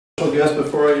special guest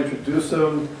before I introduce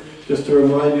him. Just to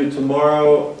remind you,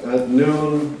 tomorrow at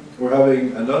noon, we're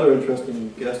having another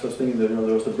interesting guest. I was thinking that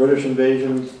there was the British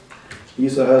invasion.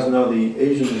 Isa has now the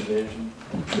Asian invasion.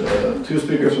 Two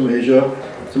speakers from Asia.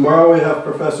 Tomorrow we have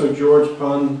Professor George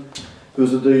Pan,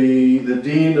 who's the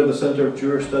Dean of the Center of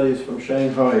Jewish Studies from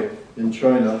Shanghai in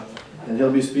China. And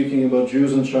he'll be speaking about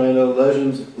Jews in China,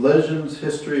 legends,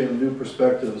 history, and new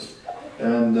perspectives.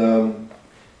 And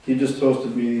he just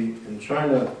hosted me in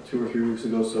China 2 or 3 weeks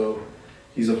ago, so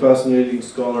he's a fascinating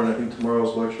scholar, and I think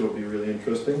tomorrow's lecture will be really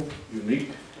interesting, unique.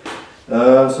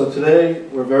 So today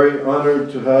we're very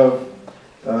honored to have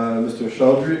Mr.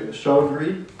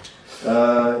 Choudhury.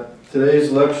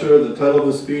 Today's lecture, the title of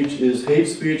the speech is Hate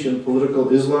Speech and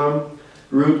Political Islam,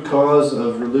 Root Cause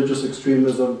of Religious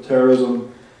Extremism,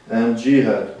 Terrorism, and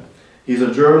Jihad. He's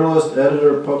a journalist,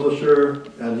 editor, publisher,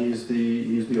 and he's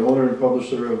the owner and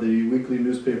publisher of the weekly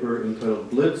newspaper entitled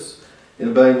Blitz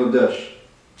in Bangladesh.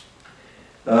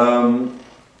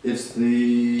 It's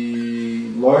the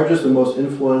largest and most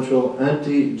influential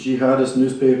anti-jihadist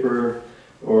newspaper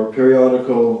or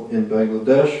periodical in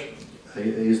Bangladesh.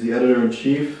 He's the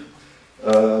editor-in-chief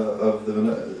of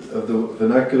the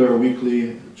vernacular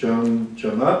weekly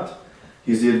Jamaat.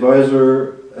 He's the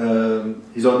advisor.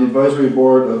 He's on the advisory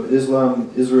board of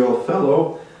Islam Israel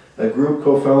Fellow, a group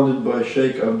co-founded by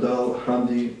Sheikh Abdal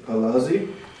Hamdi Palazi.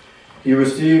 He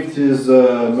received his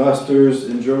master's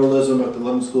in journalism at the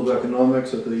London School of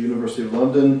Economics at the University of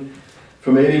London.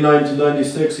 From '89 to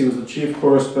 '96, he was the chief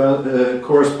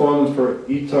correspondent for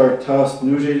Itar Task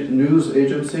news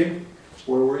agency.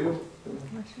 Where were you?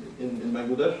 In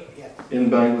Bangladesh? Yes. In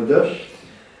Bangladesh.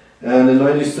 And in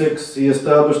 '96, he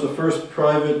established the first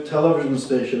private television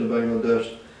station in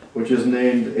Bangladesh, which is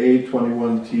named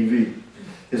A21 TV.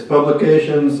 His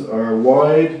publications are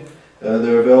wide.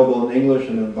 They're available in English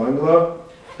and in Bangla.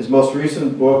 His most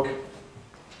recent book,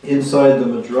 Inside the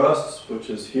Madras, which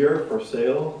is here for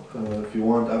sale. If you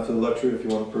want, after the lecture, if you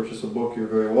want to purchase a book, you're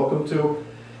very welcome to.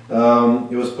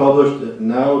 It was published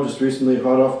now, just recently,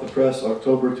 hot off the press,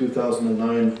 October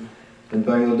 2009 in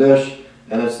Bangladesh.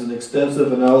 And it's an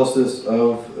extensive analysis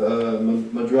of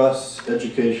Madras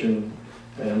education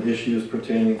and issues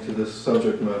pertaining to this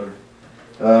subject matter.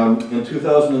 In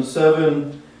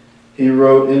 2007, he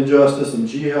wrote Injustice and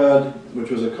Jihad, which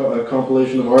was a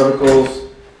compilation of articles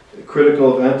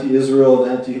critical of anti-Israel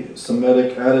and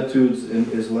anti-Semitic attitudes in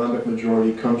Islamic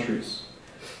majority countries.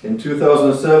 In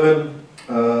 2007,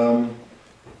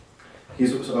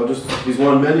 he's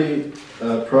won many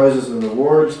prizes and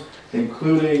awards,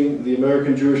 including the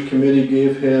American Jewish Committee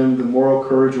gave him the Moral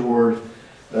Courage Award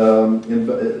in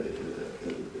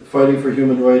fighting for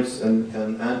human rights and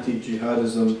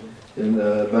anti-jihadism in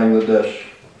Bangladesh.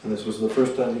 And this was the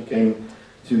first time he came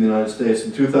to the United States.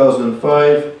 In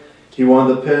 2005, he won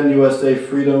the PEN USA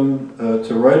Freedom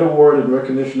to Write Award in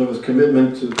recognition of his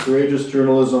commitment to courageous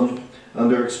journalism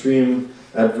under extreme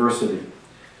adversity.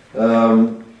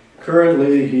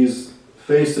 Currently, he's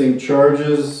facing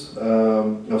charges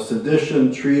of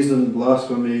sedition, treason,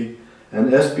 blasphemy,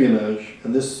 and espionage.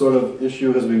 And this sort of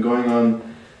issue has been going on,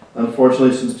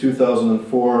 unfortunately, since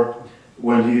 2004,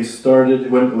 when he started,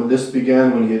 when this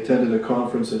began, when he attended a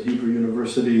conference at Hebrew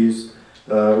University's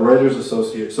Writers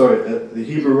Association, at the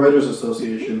Hebrew Writers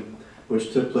Association,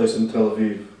 which took place in Tel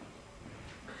Aviv.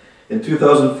 In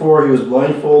 2004, he was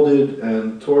blindfolded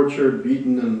and tortured,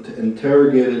 beaten, and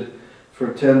interrogated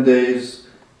for 10 days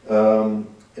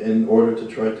in order to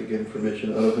try to get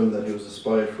information out of him that he was a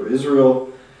spy for Israel.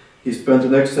 He spent the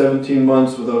next 17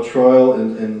 months without trial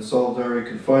in solitary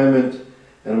confinement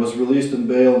and was released in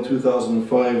bail in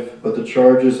 2005, but the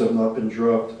charges have not been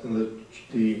dropped and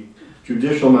the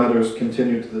judicial matters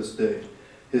continue to this day.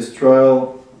 His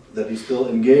trial that he's still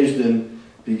engaged in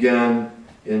began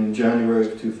in January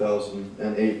of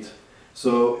 2008.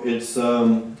 So it's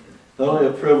not only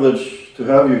a privilege to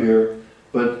have you here,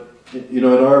 but you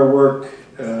know, in our work,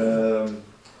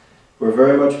 we're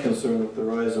very much concerned with the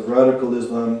rise of radical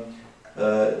Islam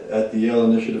at the Yale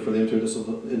Initiative for the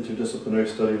Interdisciplinary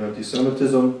Study of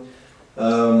Anti-Semitism.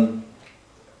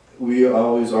 We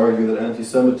always argue that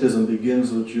anti-Semitism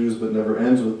begins with Jews but never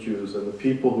ends with Jews, and the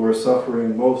people who are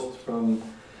suffering most from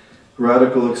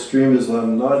radical extreme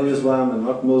Islam, not Islam and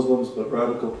not Muslims, but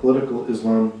radical political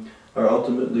Islam, are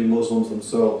ultimately Muslims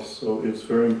themselves. So it's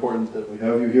very important that we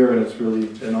have you here, and it's really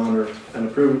an honor and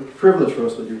a privilege for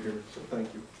us that you're here. So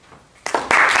thank you.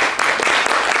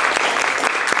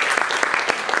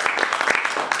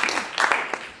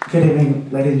 Good evening,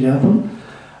 ladies and gentlemen.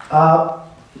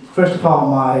 First of all,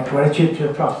 my gratitude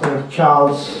to Professor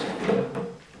Charles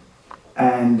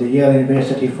and the Yale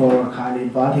University for kindly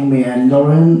inviting me, and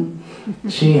Lauren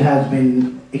she has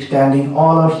been extending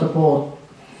all her support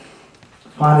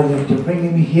finally to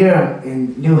bringing me here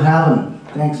in New Haven.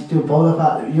 Thanks to both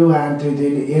of you and to the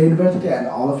university and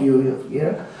all of you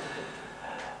here.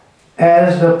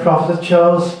 As Professor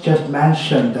Charles just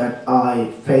mentioned, that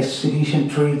I face sedition,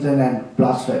 treason and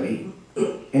blasphemy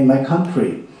in my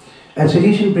country. And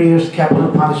sedition bears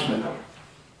capital punishment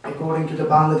according to the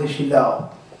Bangladeshi law.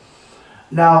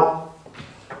 Now,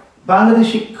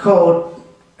 Bangladeshi code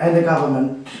and the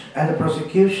government and the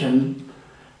prosecution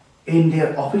in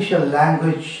their official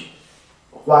language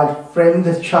while framing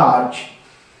the charge,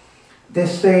 they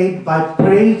say by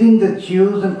praising the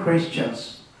Jews and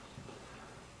Christians,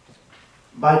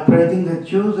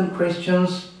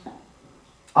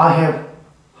 I have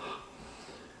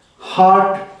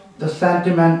hurt the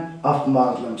sentiment of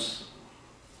Muslims.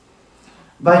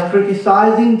 By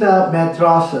criticizing the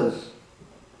madrasas,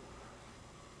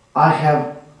 I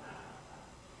have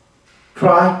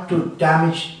tried to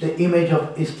damage the image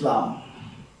of Islam.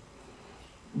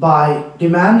 By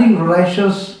demanding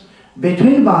relations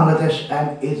between Bangladesh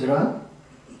and Israel,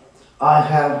 I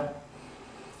have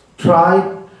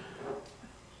tried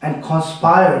and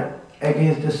conspired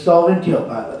against the sovereignty of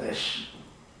Bangladesh.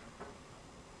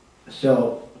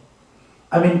 So,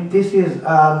 I mean, this is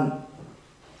an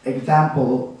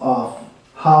example of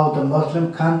how the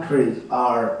Muslim countries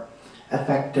are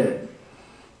affected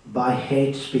by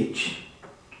hate speech.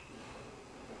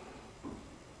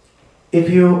 If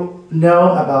you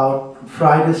know about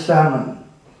Friday's sermon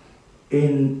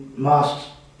in mosques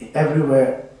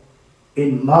everywhere,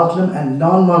 in Muslim and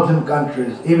non-Muslim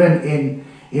countries, even in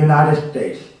United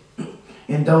States,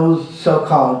 in those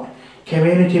so-called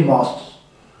community mosques,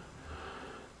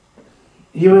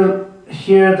 you will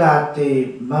hear that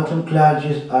the Muslim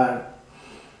clergy are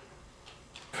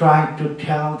trying to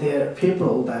tell their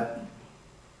people that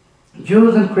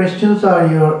Jews and Christians are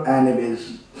your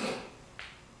enemies.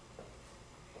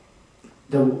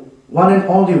 The one and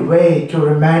only way to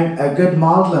remain a good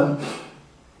Muslim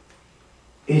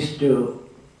is to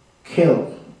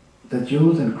kill the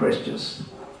Jews and Christians.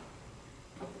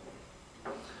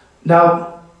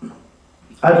 Now,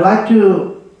 I'd like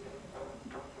to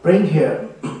bring here,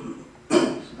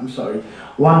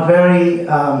 one very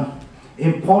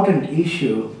important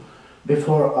issue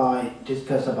before I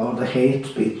discuss about the hate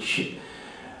speech.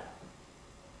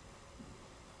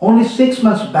 Only 6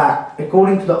 months back,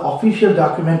 according to the official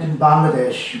document in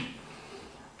Bangladesh,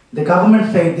 the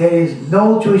government said there is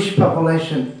no Jewish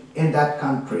population in that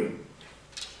country,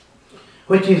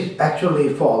 which is actually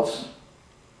false.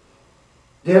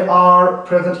 There are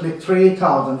presently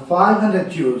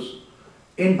 3,500 Jews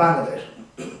in Bangladesh,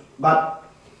 but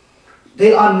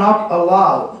they are not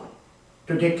allowed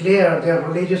to declare their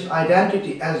religious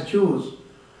identity as Jews.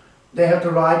 They have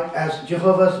to write as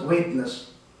Jehovah's Witness.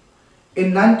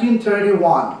 In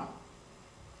 1931,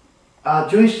 a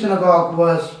Jewish synagogue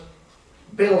was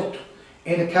built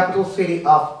in the capital city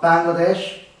of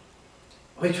Bangladesh,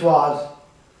 which was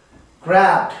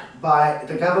grabbed by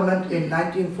the government in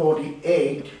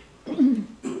 1948,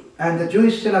 and the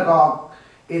Jewish synagogue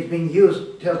is being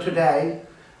used till today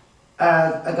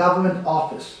as a government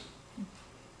office.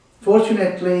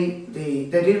 Fortunately, they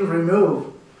didn't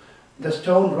remove the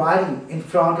stone writing in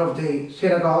front of the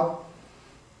synagogue,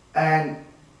 and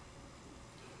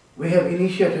we have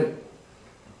initiated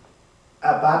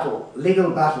a battle,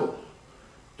 legal battle,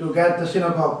 to get the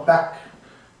synagogue back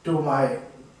to my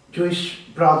Jewish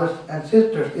brothers and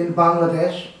sisters in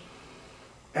Bangladesh.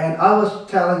 And I was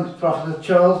telling Professor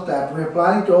Charles that we're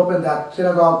planning to open that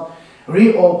synagogue,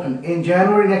 reopen in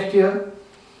January next year,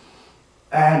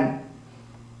 and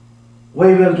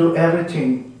we will do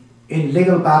everything in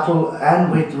legal battle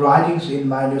and with writings in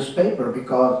my newspaper,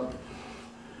 because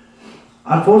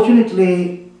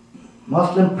unfortunately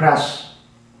Muslim press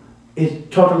is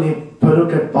totally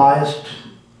polluted, biased,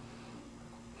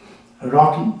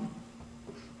 rotten.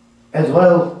 As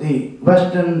well, the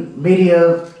Western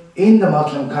media in the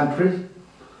Muslim countries,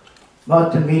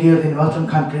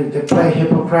 they play a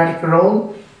hypocritical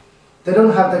role. They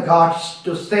don't have the guts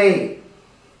to say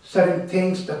certain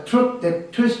things, the truth. They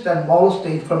twist and molest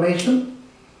the information.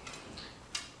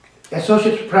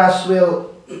 Associated Press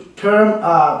will term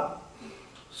a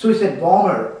suicide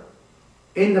bomber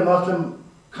in the Muslim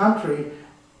country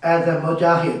as a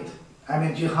mujahid,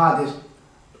 jihadist,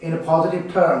 in a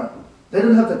positive term. They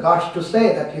don't have the guts to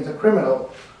say that he's a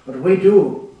criminal, but we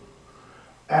do.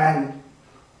 And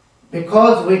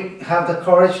because we have the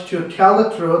courage to tell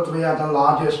the truth, we are the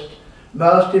largest,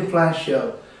 most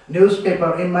influential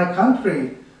newspaper in my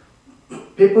country.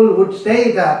 People would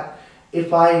say that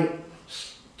if I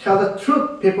tell the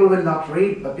truth, people will not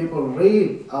read, but people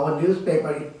read our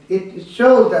newspaper. It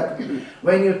shows that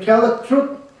when you tell the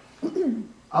truth,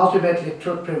 ultimately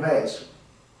truth prevails.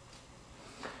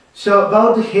 So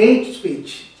about the hate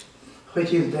speech,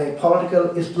 which is the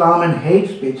political Islam and hate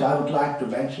speech, I would like to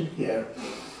mention here.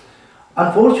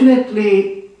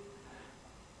 Unfortunately,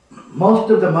 most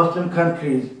of the Muslim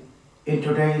countries, in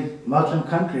today's Muslim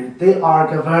countries, they are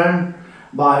governed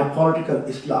by political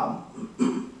Islam.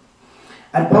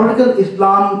 And political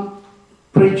Islam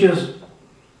preaches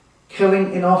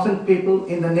killing innocent people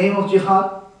in the name of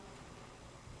jihad,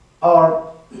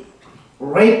 or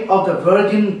rape of the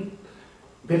virgin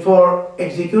before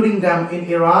executing them in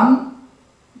Iran,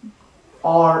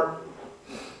 or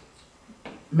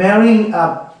marrying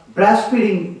a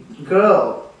breastfeeding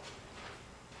girl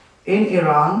in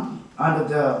Iran under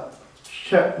the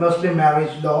Muslim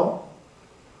marriage law.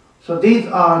 So these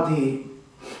are the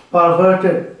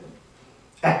perverted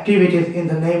activities in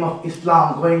the name of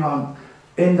Islam going on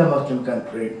in the Muslim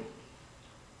country.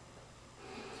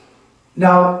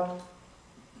 Now,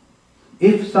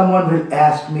 if someone will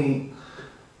ask me,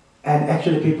 and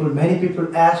actually many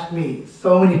people ask me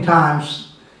so many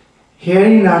times here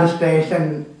in the United States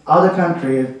and other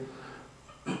countries,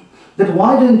 that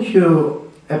why don't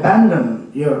you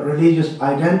abandon your religious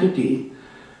identity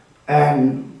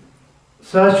and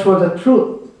search for the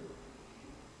truth?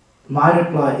 My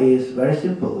reply is very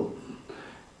simple.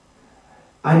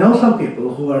 I know some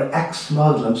people who are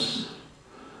ex-Muslims,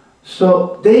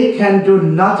 so they can do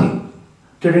nothing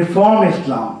to reform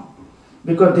Islam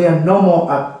because they are no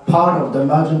more a part of the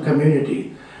Muslim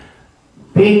community.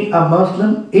 Being a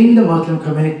Muslim in the Muslim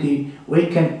community, I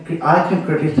can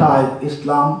criticize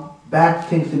Islam, bad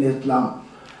things in Islam,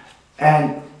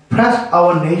 and press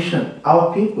our nation,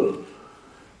 our people,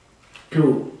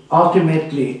 to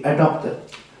ultimately adopt the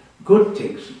good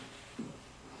things.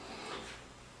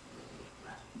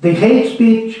 The hate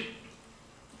speech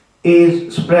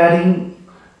is spreading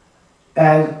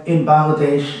as in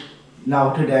Bangladesh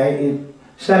now today in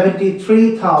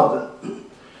 73,000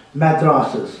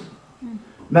 madrasas.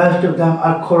 Most of them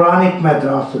are Quranic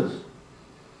madrasas.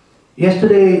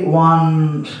 Yesterday,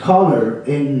 one scholar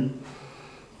in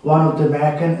one of the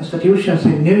American institutions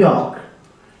in New York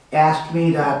asked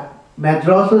me that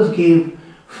madrasas give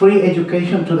free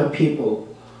education to the people.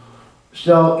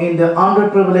 So in the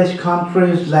underprivileged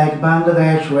countries like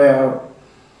Bangladesh, where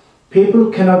people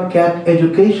cannot get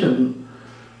education,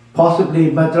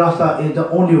 possibly madrasa is the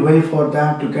only way for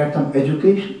them to get some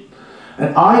education.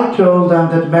 And I told them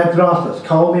that madrasas,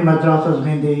 Qawmi madrasas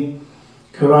mean the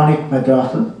Quranic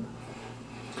madrasas,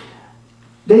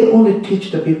 they only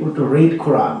teach the people to read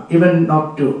Quran, even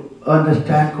not to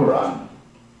understand Quran.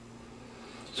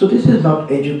 So this is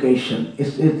not education,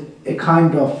 it's a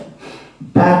kind of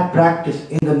bad practice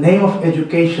in the name of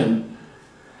education.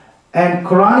 And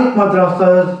Quranic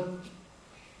madrasas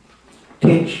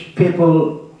teach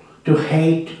people to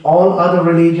hate all other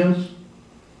religions.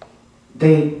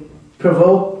 They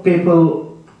provoke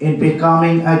people in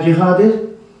becoming a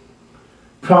jihadist,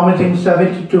 promising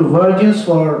 72 virgins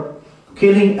for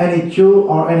killing any Jew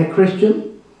or any Christian.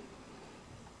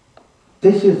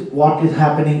 This is what is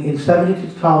happening in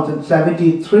 73,000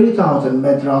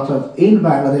 madrasas in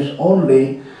Bangladesh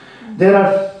only. There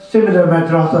are similar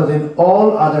madrasas in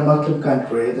all other Muslim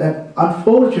countries, and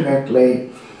unfortunately,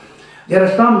 there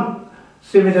are some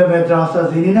similar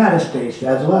madrasas in the United States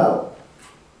as well,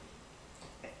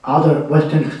 other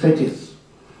Western cities.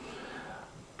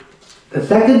 The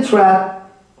second threat,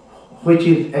 which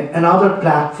is another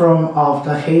platform of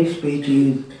the hate speech,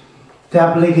 is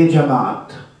Tablighi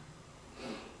Jamaat.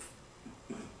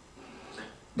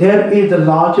 There is the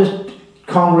largest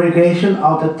congregation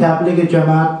of the Tablighi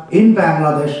Jamaat in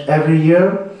Bangladesh every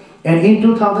year, and in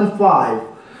 2005,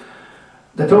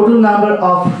 the total number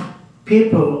of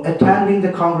people attending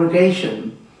the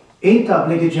congregation in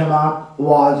Tablighi Jamaat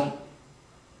was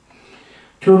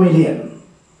 2 million.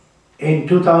 In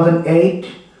 2008,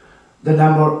 the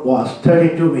number was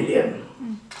 32 million.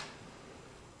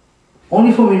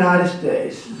 Only from the United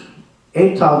States,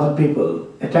 8,000 people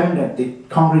attended the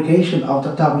congregation of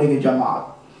the Tablighi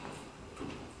Jamaat.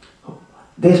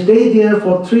 They stayed there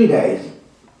for 3 days.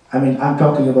 I'm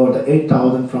talking about the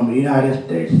 8,000 from the United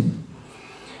States.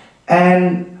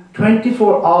 And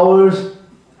 24 hours,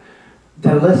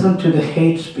 they listened to the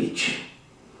hate speech,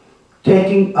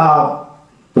 taking a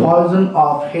poison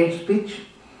of hate speech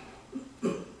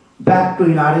back to the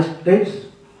United States.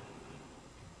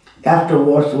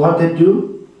 Afterwards, what they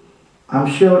do, I'm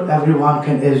sure everyone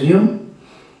can assume.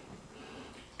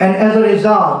 And as a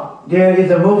result, there is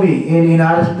a movie in the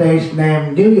United States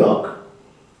named New York,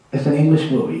 It's an English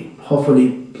movie.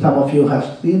 Hopefully some of you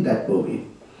have seen that movie.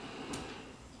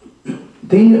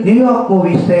 The New York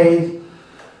movie says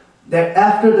that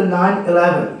after the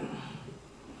 9/11,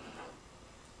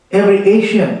 every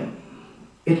Asian,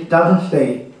 it doesn't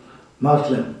say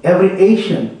Muslim, every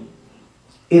Asian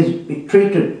is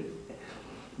treated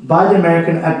by the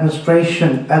American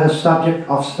administration as a subject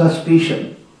of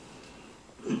suspicion.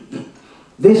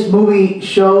 This movie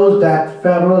shows that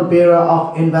Federal Bureau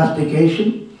of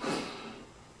Investigation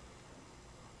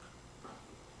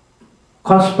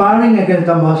conspiring against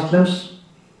the Muslims,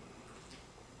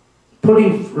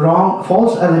 putting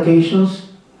false allegations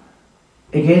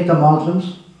against the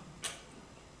Muslims,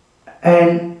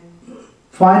 and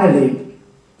finally,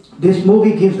 this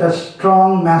movie gives a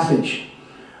strong message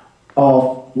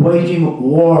of waging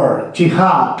war,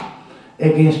 jihad,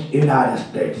 against the United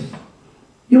States.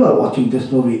 You are watching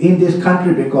this movie in this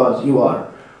country because you are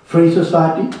free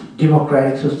society,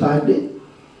 democratic society,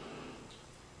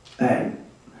 and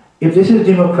if this is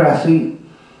democracy,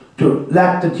 to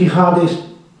let the jihadists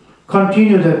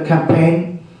continue their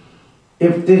campaign,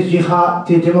 if this jihad,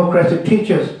 the democratic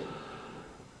teachers,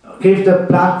 give the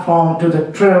platform to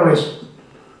the terrorists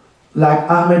like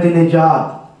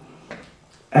Ahmadinejad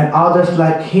and others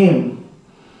like him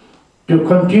to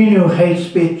continue hate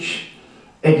speech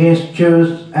against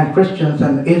Jews and Christians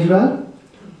and Israel,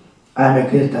 I'm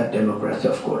against that democracy,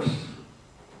 of course.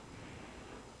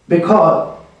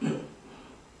 Because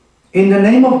in the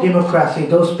name of democracy,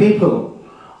 those people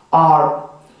are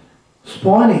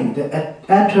spoiling the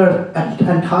entire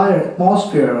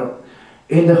atmosphere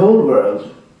in the whole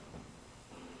world.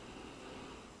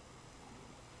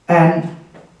 And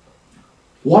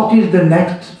what is the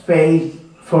next phase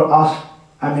for us?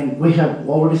 I mean, we have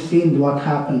already seen what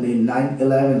happened in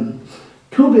 9/11.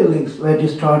 2 buildings were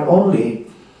destroyed only.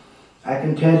 I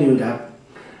can tell you that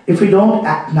if we don't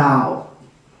act now,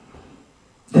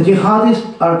 the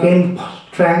jihadists are gaining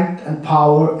strength and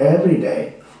power every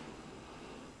day.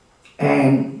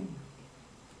 And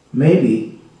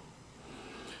maybe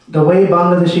the way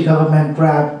Bangladeshi government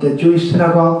grabbed the Jewish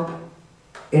synagogue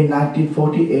in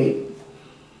 1948,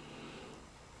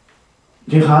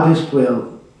 jihadists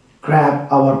will grab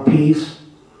our peace,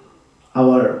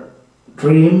 our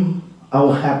dream,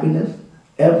 our happiness,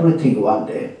 everything one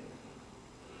day.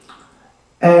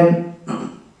 And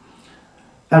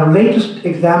a latest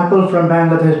example from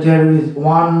Bangladesh, there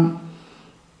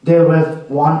was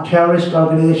one terrorist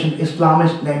organization,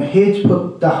 Islamist named Hizb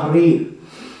ut-Tahrir,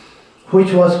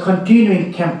 which was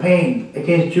continuing campaign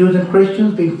against Jews and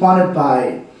Christians being funded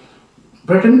by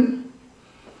Britain,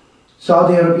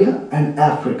 Saudi Arabia, and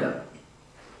Africa.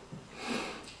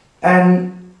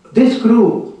 And this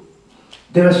group,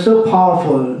 they were so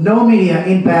powerful, no media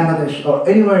in Bangladesh or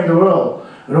anywhere in the world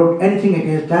wrote anything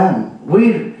against them.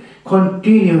 We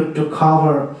continued to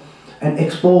cover and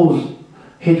expose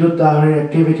Hizb ut-Tahrir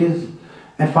activities,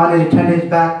 and finally 10 days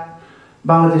back,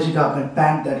 Bangladeshi government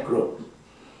banned that group.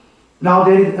 Now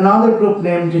there is another group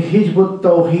named Hizb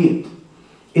ut-Tawheed.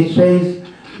 It says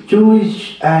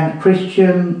Jewish and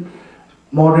Christian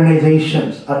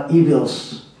modernizations are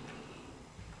evils,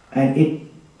 and it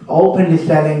openly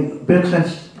selling books and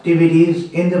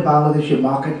DVDs in the Bangladeshi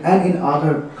market and in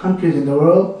other countries in the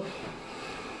world,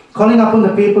 calling upon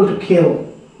the people to kill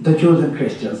the Jews and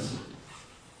Christians.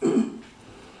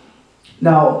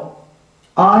 Now,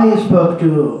 I spoke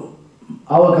to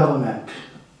our government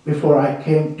before I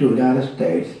came to the United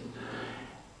States,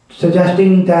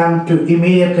 suggesting them to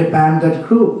immediately ban that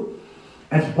group.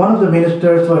 And one of the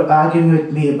ministers were arguing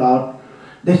with me about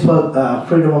this was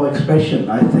freedom of expression,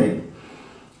 I think.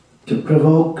 To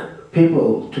provoke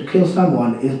people to kill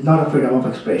someone is not a freedom of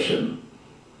expression.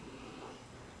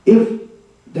 If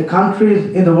the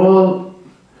countries in the world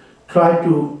try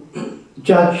to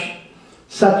judge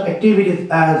such activities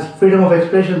as freedom of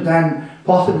expression, then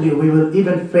possibly we will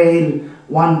even fail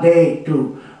one day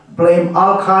to blame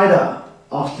Al-Qaeda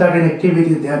of certain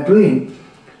activities they are doing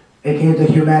against the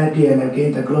humanity and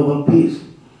against the global peace.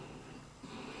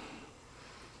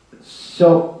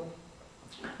 So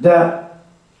the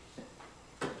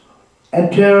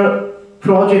entire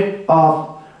project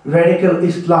of radical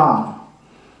Islam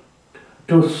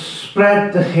to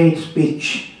spread the hate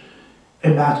speech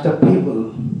amongst the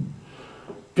people,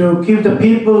 to give the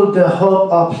people the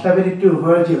hope of 72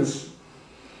 virgins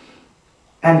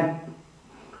and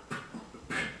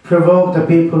provoke the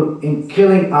people in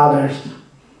killing others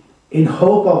in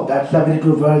hope of that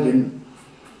 72 virgin.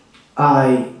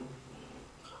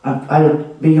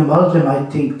 Being a Muslim, I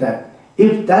think that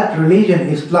if that religion,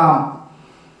 Islam,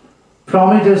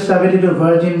 promises 72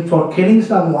 virgin for killing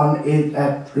someone, is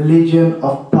a religion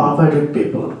of perverted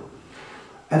people.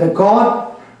 And a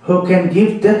God who can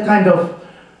give that kind of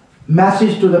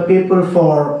message to the people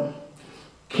for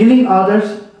killing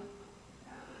others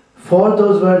for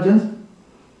those virgins,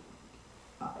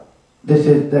 this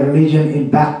is the religion in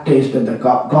bad taste, and the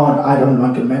God, I don't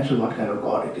want to mention what kind of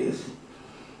God it is.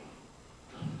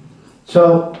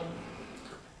 So,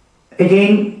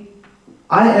 again,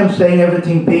 I am saying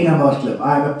everything being a Muslim.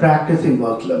 I am a practicing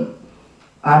Muslim.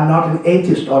 I am not an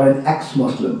atheist or an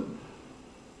ex-Muslim.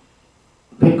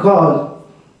 Because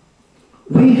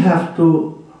we have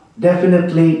to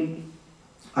definitely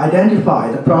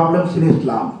identify the problems in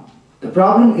Islam. The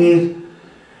problem is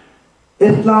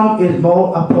Islam is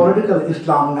more a political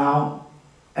Islam now,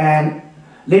 and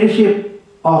leadership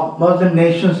of Muslim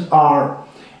nations are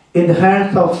in the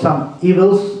hands of some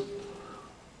evils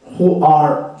who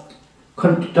are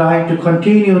trying to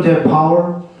continue their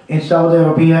power in Saudi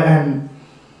Arabia and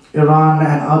Iran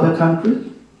and other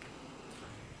countries.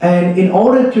 And in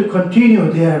order to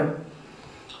continue their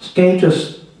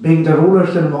status being the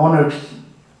rulers and monarchs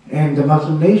in the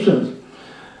Muslim nations,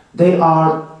 they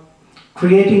are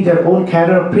creating their own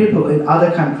cadre of people in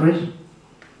other countries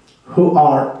who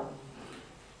are,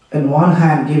 on one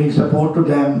hand, giving support to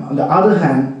them, on the other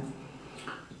hand,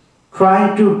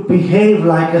 trying to behave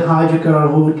like a hijacker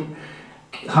who would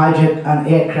hijack an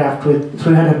aircraft with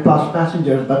 300 plus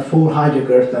passengers, but 4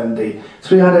 hijackers, and the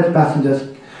 300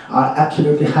 passengers are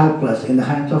absolutely helpless in the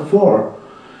hands of 4.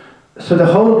 So the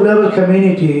whole global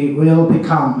community will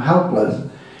become helpless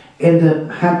in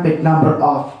the handpicked number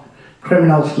of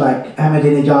criminals like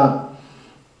Ahmadinejad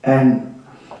and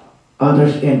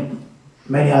others in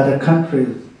many other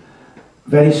countries.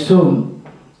 Very soon,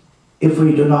 if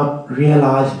we do not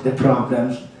realize the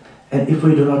problems and if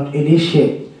we do not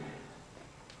initiate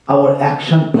our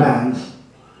action plans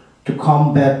to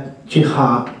combat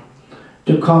jihad,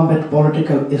 to combat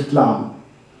political Islam,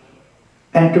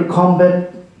 and to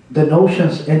combat the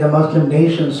notions in the Muslim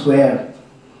nations where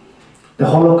the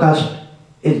Holocaust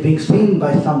is being seen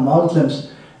by some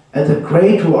Muslims as a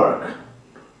great work.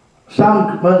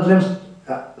 Some Muslim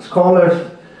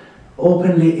scholars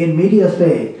openly in media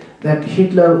say that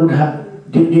Hitler would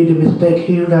have did a mistake.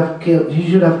 He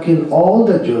should have killed all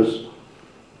the Jews.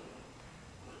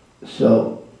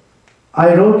 So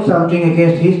I wrote something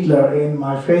against Hitler in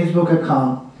my Facebook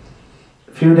account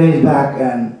a few days back,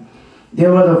 and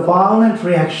there was a violent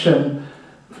reaction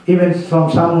even from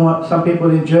some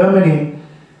people in Germany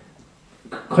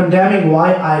condemning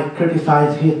why I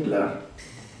criticize Hitler.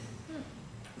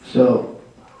 So,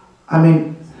 I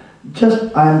mean,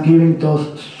 just I am giving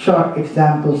those short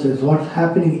examples is what's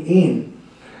happening in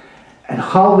and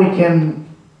how we can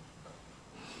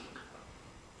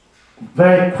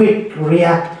very quick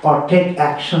react or take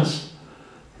actions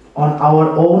on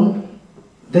our own.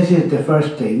 This is the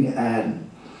first thing, and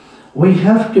we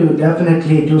have to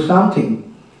definitely do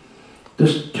something to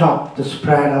stop the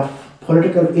spread of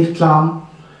political Islam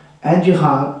and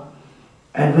jihad,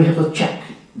 and we have to check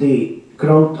the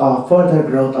growth or further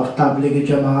growth of Tablighi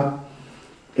Jamaat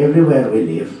everywhere we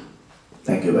live.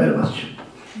 Thank you very much.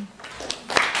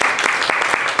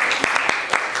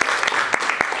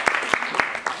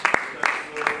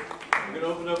 I'm going to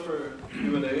open up for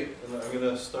Q&A, and I'm going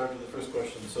to start with the first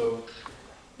question. So,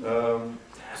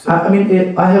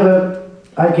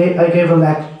 I gave a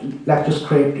lecture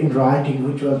script in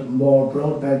writing, which was more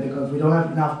broadband because we don't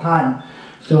have enough time.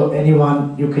 So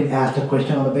anyone, you can ask a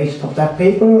question on the basis of that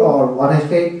paper or what I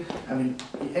say. I mean,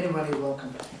 anyone is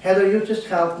welcome. Heather, you just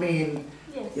help me in.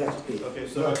 Yes, please. Okay,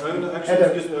 so I'm going to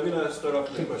actually, I'm going to start off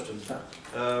with the questions.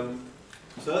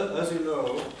 So as you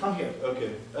know, come here.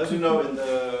 Okay, as you know,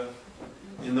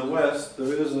 in the West,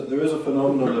 there is a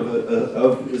phenomenon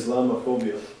of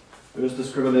Islamophobia. There is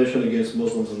discrimination against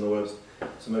Muslims in the West.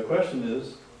 So my question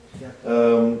is,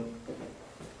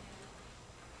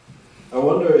 I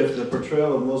wonder if the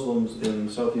portrayal of Muslims in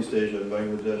Southeast Asia and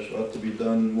Bangladesh ought to be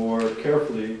done more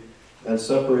carefully and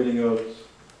separating out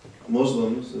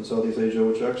Muslims in Southeast Asia,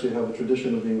 which actually have a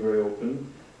tradition of being very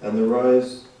open, and the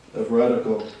rise of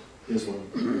radical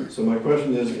Islam. So my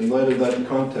question is, in light of that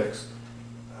context,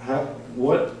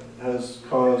 what has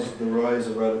caused the rise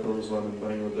of radical Islam in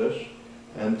Bangladesh,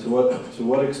 and to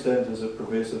what extent is it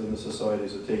pervasive in the society?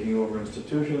 Is it taking over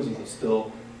institutions? Is it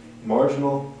still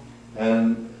marginal?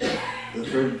 And the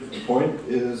third point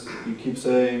is, you keep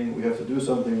saying we have to do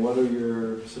something. What are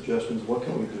your suggestions? What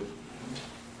can we do?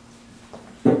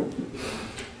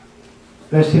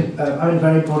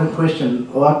 Very important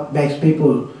question. What makes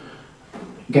people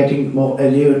getting more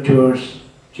allured towards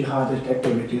jihadist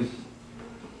activities?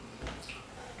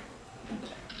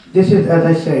 This is, as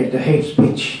I said, the hate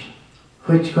speech,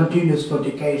 which continues for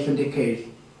decades and decades.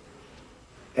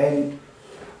 And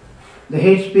the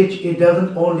hate speech, it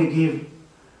doesn't only give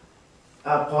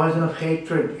a poison of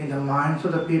hatred in the minds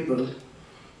of the people,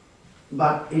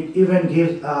 but it even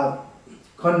gives a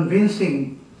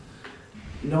convincing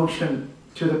notion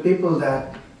to the people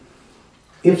that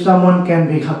if someone can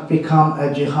become a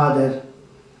jihadist,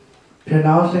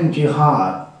 pronouncing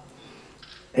jihad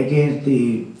against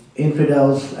the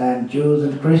infidels and Jews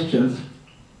and Christians,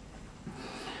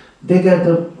 they get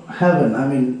the heaven. I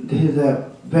mean, this is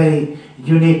a very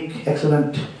unique,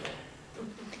 excellent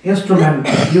instrument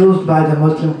used by the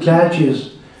Muslim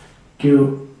clergies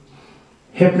to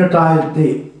hypnotize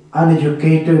the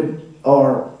uneducated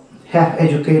or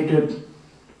half-educated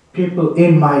people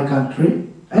in my country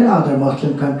and other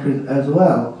Muslim countries as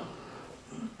well.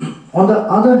 On the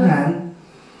other hand,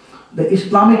 the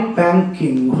Islamic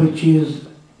banking, which is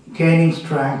gaining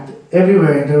strength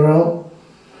everywhere in the world,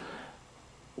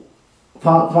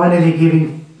 finally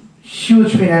giving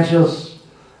huge financial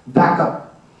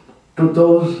backup to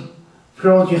those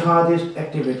pro-jihadist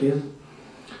activities.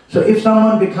 So if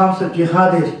someone becomes a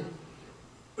jihadist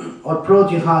or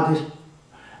pro-jihadist,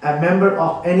 a member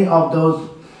of any of those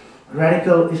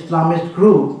radical Islamist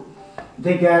group,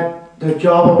 they get the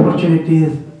job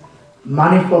opportunities,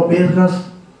 money for business.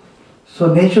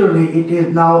 So naturally it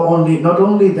is now not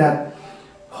only that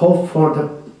hope for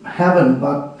the heaven,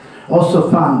 but also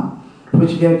fun,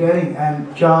 which they are getting,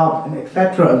 and job and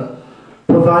etc.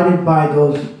 provided by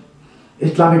those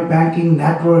Islamic banking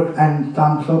network and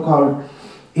some so-called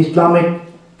Islamic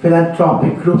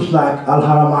philanthropic groups like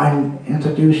Al-Haramain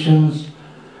institutions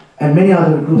and many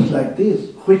other groups like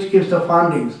this, which gives the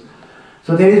fundings.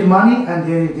 So there is money and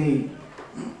there is the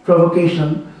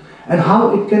provocation, and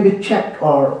how it can be checked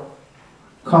or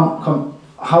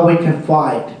how we can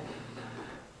fight.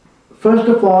 First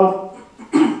of all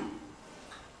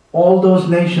those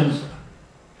nations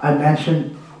I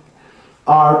mentioned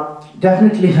are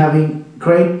definitely having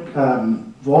great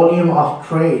volume of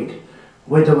trade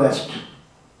with the West,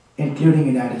 including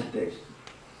the United States.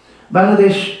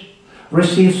 Bangladesh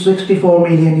receives $64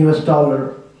 million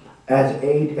as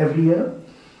aid every year.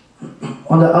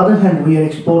 On the other hand, we are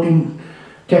exporting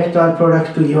textile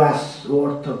products to US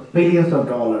worth of billions of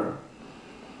dollars.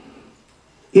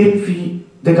 If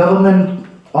the government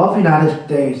of the United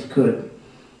States could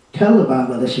tell the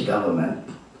Bangladeshi government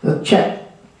to check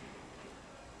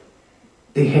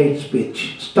the hate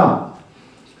speech, stop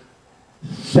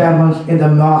sermons in the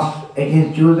mosque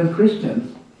against Jews and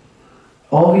Christians.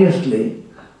 Obviously,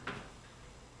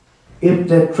 if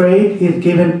the trade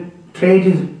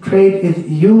is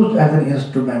used as an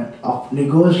instrument of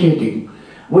negotiating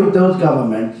with those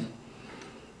governments,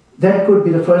 that could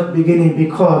be the first beginning,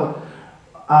 because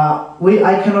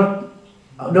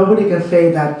nobody can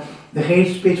say that the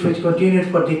hate speech which continued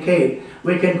for decades,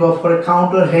 we can go for a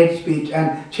counter hate speech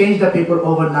and change the people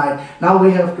overnight. Now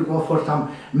we have to go for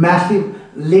some massive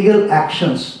legal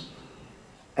actions.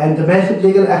 And the massive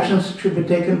legal actions should be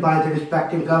taken by the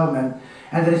respective government.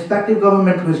 And the respective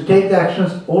government will take the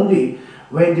actions only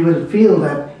when they will feel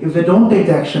that if they don't take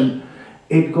the action,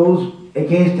 it goes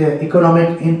against the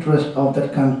economic interest of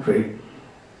that country.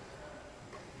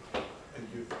 Thank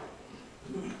you.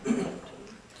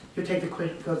 You take the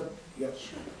question because, yeah.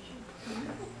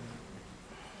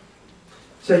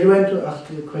 So you want to ask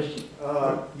the question?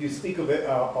 You speak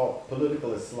of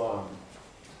political Islam.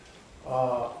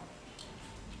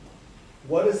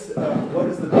 What is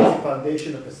the basic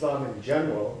foundation of Islam in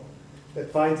general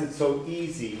that finds it so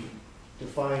easy to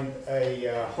find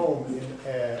a home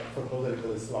for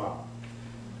political Islam?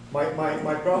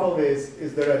 My problem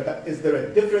is there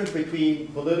a difference between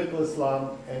political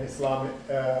Islam and Islam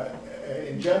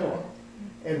in general?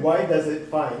 And why does it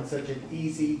find such an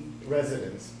easy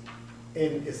residence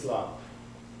in Islam?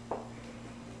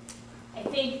 I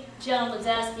think the gentleman's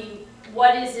asking,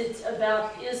 what is it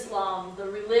about Islam, the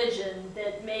religion,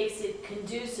 that makes it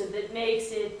conducive, that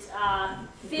makes it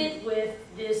fit with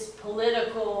this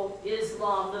political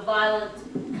Islam, the violent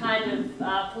kind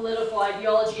of political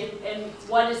ideology, and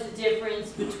what is the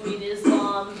difference between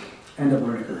Islam And the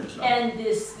political Islam. and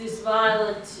this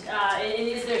violent, and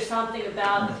is there something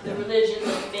about the religion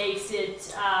that makes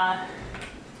it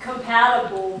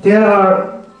compatible? There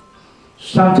are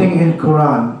something in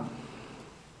Quran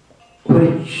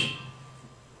which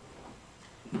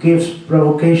gives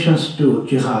provocations to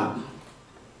jihad.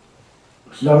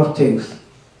 A lot of things.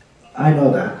 I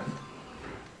know that.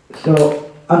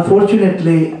 So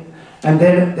unfortunately, and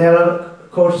then there are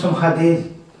quotes from hadith,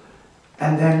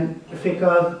 and then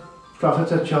fiqh,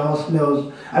 Professor Charles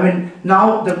knows. I mean,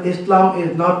 now the Islam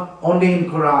is not only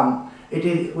in Quran, it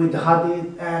is with the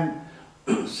hadith and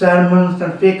sermons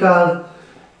and fiqh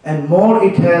and more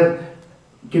it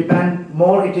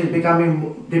is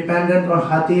becoming dependent on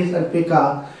hadith and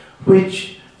fiqh,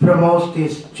 which promotes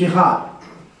this jihad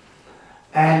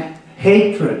and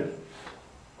hatred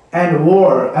and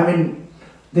war. I mean,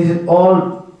 this is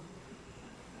all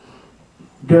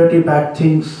dirty bad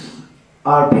things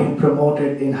are being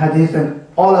promoted in hadith and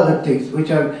all other things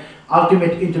which are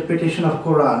ultimate interpretation of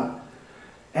Quran.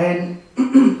 And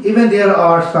even there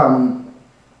are some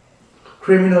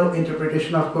criminal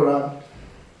interpretation of Quran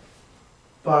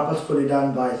purposefully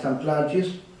done by some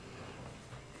clergies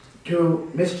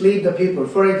to mislead the people.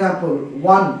 For example,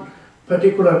 one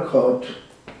particular quote,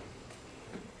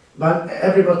 but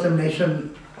every Muslim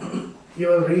nation you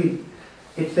will read,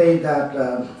 it says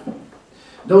that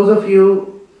those of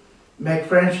you make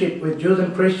friendship with Jews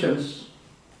and Christians,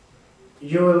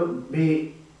 you will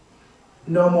be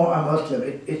no more a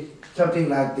Muslim. It's something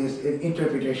like this in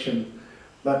interpretation.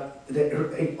 But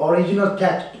the original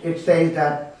text, it says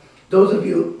that those of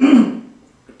you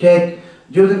take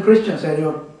Jews and Christians as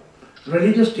your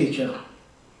religious teacher,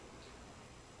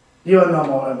 you are no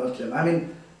more a Muslim. I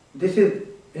mean, this is,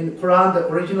 in Quran, the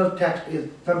original text is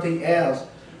something else,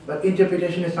 but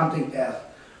interpretation is something else.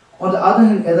 On the other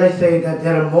hand, as I say, that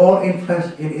there are more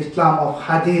influence in Islam of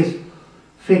hadith,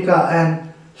 fiqh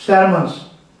and sermons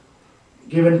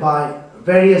given by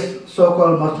various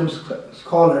so-called Muslim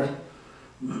scholars.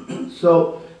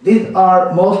 So these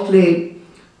are mostly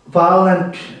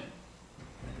violent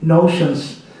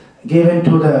notions given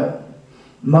to the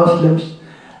Muslims,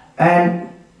 and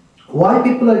why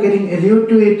people are getting allured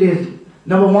to it is,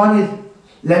 number one is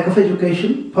lack of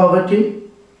education, poverty,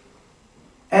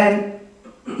 and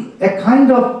a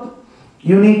kind of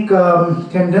unique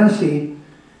tendency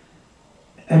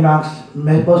amongst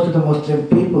most of the Muslim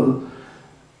people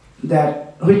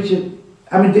that, which,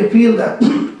 I mean, they feel that,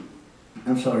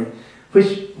 I'm sorry,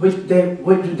 which they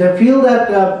feel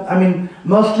that, I mean,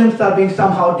 Muslims are being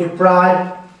somehow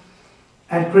deprived,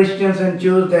 and Christians and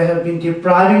Jews, they have been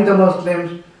depriving the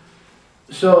Muslims,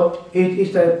 so it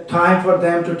is a time for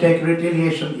them to take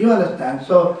retaliation, you understand?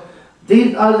 So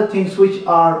these are the things which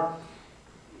are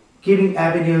giving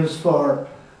avenues for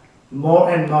more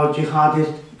and more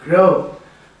jihadist growth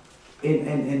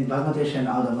in Bangladesh and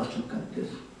other Muslim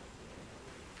countries.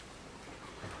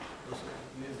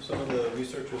 Some of the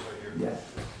researchers are here. Yes.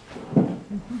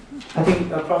 I think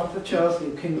Professor Charles,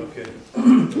 you can. Okay.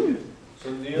 Okay.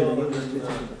 So Neil, listen to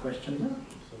the question now.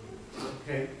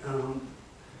 Okay.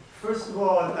 First of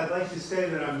all, I'd like to say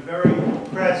that I'm very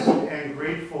impressed and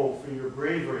grateful for your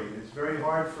bravery. It's very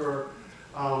hard for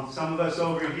some of us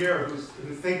over here who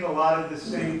think a lot of the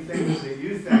same things that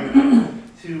you think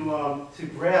to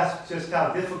grasp just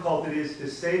how difficult it is to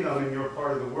say them in your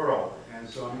part of the world. And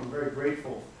so I'm very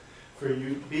grateful for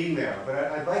you being there. But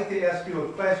I'd like to ask you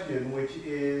a question, which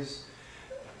is,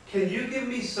 can you give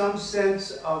me some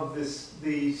sense of the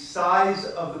size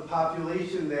of the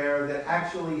population there that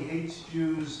actually hates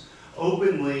Jews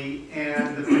openly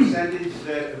and the percentage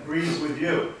that agrees with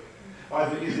you?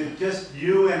 Is it just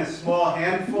you and a small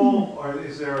handful, or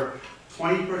is there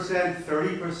 20%,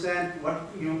 30%?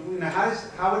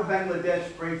 How would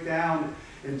Bangladesh break down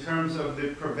in terms of the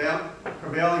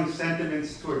prevailing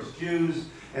sentiments towards Jews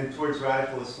and towards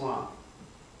radical Islam?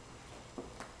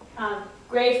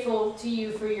 Grateful to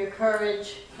you for your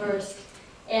courage first.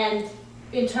 And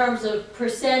in terms of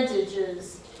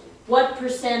percentages, what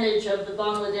percentage of the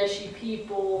Bangladeshi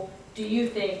people do you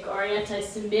think are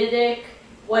anti-Semitic?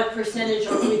 What percentage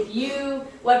are with you?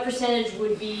 What percentage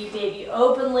would be maybe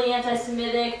openly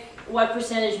anti-Semitic? What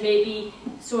percentage maybe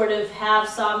sort of have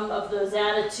some of those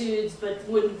attitudes but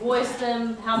wouldn't voice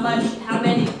them? How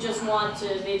many just want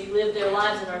to maybe live their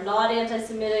lives and are not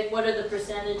anti-Semitic? What are the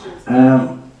percentages?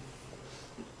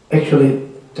 Actually,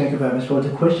 thank you very much for the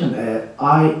question.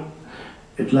 I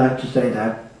would like to say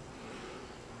that,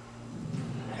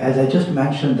 as I just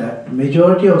mentioned, that the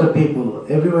majority of the people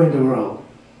everywhere in the world,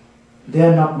 they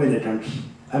are not militants.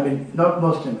 I mean, not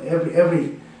Muslim.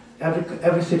 Every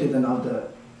citizen of the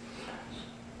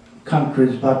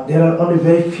countries, but there are only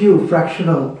very few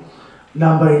fractional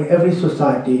number in every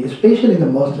society, especially in the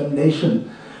Muslim nation.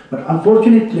 But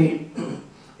unfortunately,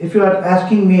 if you are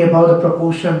asking me about the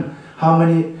proportion, how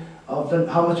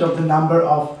much of the number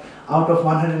of out of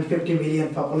 150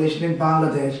 million population in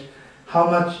Bangladesh,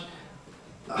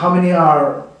 how many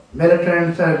are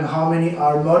militants and how many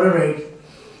are moderates,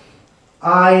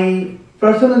 I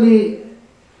personally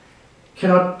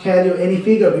cannot tell you any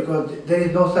figure because there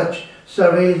is no such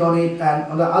surveys on it.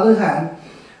 And on the other hand,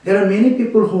 there are many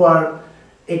people who are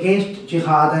against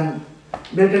jihad and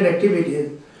militant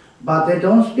activities, but they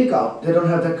don't speak out. They don't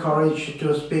have the courage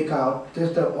to speak out.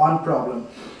 That's the one problem.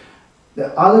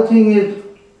 The other thing is,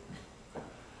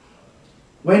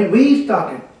 when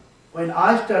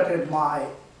I started my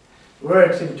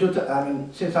work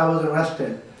since I was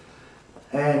arrested,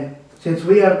 and since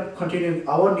we are continuing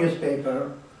our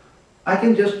newspaper, I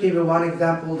can just give you one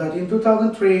example that in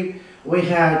 2003 we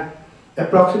had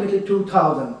approximately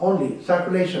 2,000 only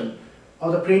circulation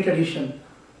of the print edition.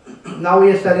 Now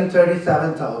we are selling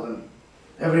 37,000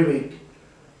 every week.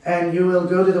 And you will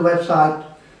go to the website,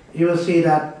 you will see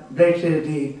that Blitz is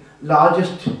the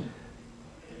largest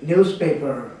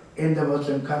newspaper in the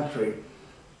Muslim country.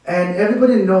 And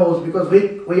everybody knows, because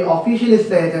we officially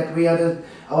say that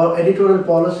our editorial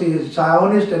policy is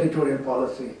Zionist editorial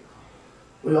policy.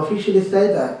 We officially say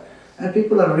that, and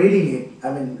people are reading it.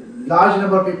 I mean, large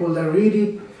number of people that read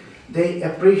it, they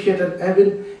appreciate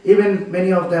it. Even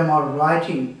many of them are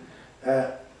writing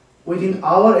within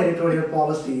our editorial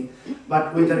policy,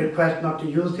 but with a request not to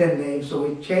use their name, so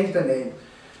we changed the name.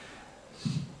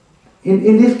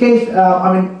 In this case,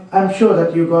 I'm sure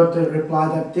that you got the reply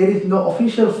that there is no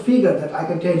official figure that I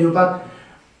can tell you, but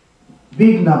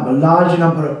big number, large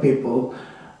number of people,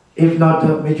 if not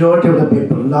the majority of the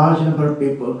people, large number of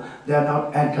people, they are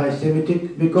not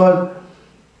anti-Semitic, because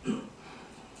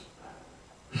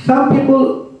some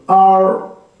people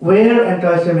were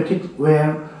anti-Semitic,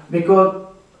 because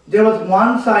there was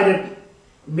one-sided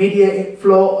media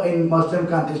flow in Muslim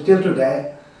countries till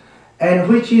today, and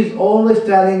which is always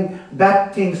telling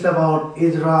bad things about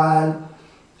Israel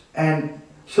and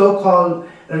so-called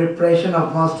repression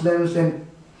of Muslims in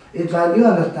Israel. You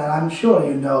understand, I'm sure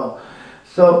you know.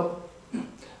 So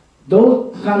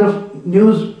those kind of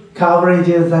news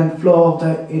coverages and flow of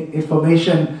the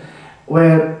information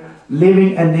were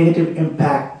leaving a negative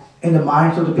impact in the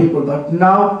minds of the people. But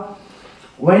now,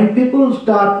 when people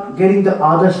start getting the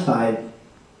other side,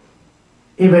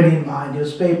 even in my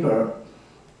newspaper,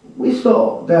 we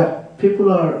saw that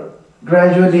people are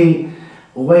gradually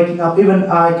waking up. Even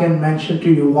I can mention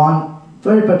to you one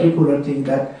very particular thing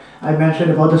that I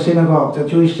mentioned about the synagogue, the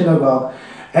Jewish synagogue.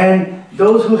 And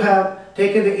those who have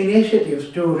taken the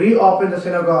initiatives to reopen the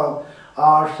synagogue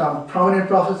are some prominent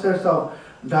professors of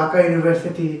Dhaka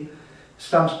University,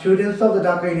 some students of the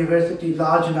Dhaka University,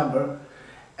 large number,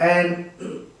 and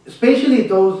especially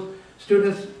those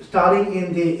students studying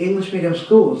in the English medium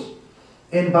schools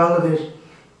in Bangladesh.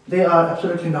 They are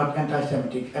absolutely not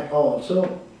anti-Semitic at all.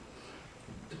 So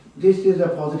this is a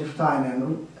positive sign,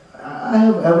 and I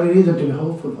have every reason to be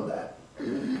hopeful for that.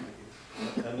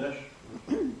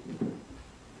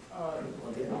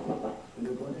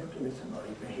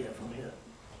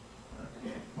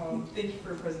 Thank you for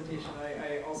your presentation.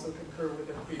 I also concur with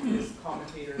the previous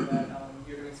commentator that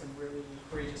you're doing some really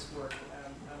courageous work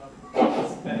and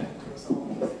it's beneficial to us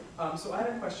all. So I had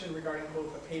a question regarding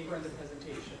both the paper and the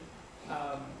presentation.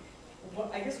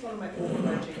 I guess one of my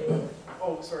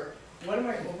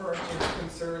overarching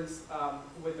concerns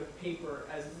with the paper,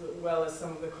 as well as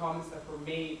some of the comments that were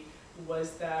made,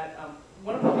 was that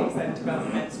one of the things that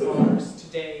development scholars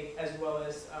today, as well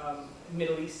as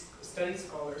Middle East studies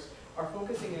scholars, are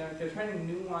focusing on, they're trying to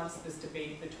nuance this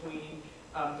debate between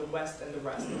the West and the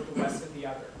rest, or the West and the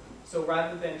other. So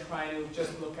rather than trying to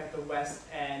just look at the West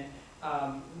and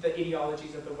the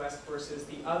ideologies of the West versus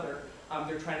the other,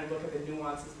 they're trying to look at the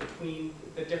nuances between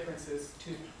the differences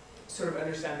to sort of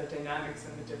understand the dynamics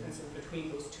and the differences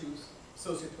between those two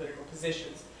socio-political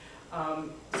positions.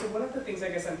 So one of the things I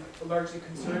guess I'm largely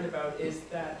concerned about is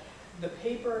that the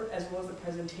paper as well as the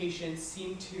presentation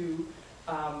seem to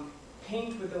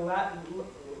paint with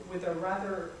a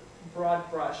rather broad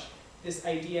brush this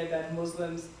idea that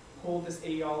Muslims hold this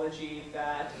ideology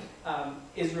that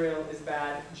Israel is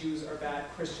bad, Jews are bad,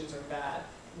 Christians are bad,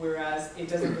 whereas it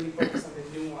doesn't really focus on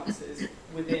the nuances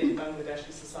within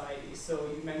Bangladeshi society. So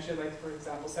you mentioned, like, for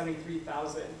example,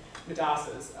 73,000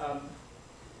 madrasas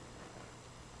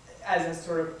as a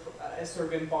sort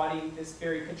of embodying this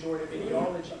very pejorative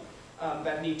ideology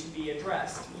that need to be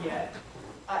addressed. Yet,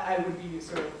 I would be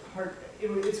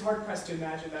it's hard pressed to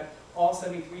imagine that all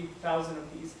 73,000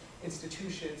 of these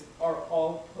institutions are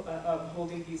all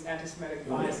holding these anti-Semitic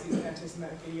biases,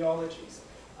 anti-Semitic ideologies.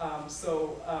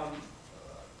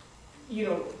 You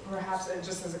know, perhaps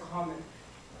just as a comment,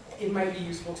 it might be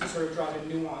useful to sort of draw the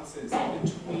nuances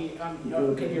between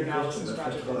in your analysis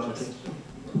rather than just.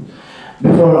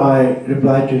 Before I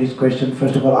reply to his question,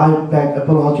 first of all, I beg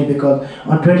apology because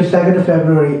on 22nd of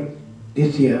February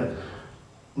this year,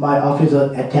 my office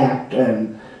was attacked,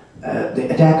 and the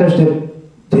attackers,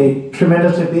 they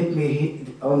tremendously beat me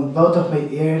on both of my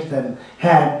ears and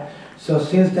head. So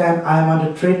since then, I am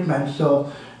under treatment.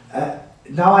 So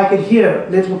now I can hear a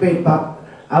little bit, but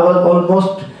I was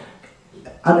almost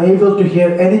unable to hear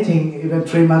anything even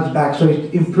 3 months back, so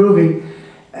it's improving.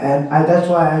 And that's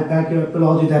why I beg your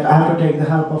apology that I have to take the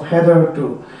help of Heather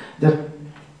to just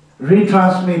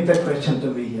retransmit the question to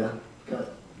me here.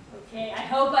 Okay, I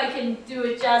hope I can do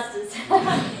it justice.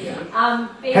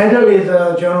 Heather is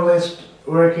a journalist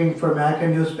working for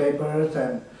American newspapers,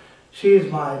 and she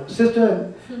is my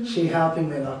sister, and she's helping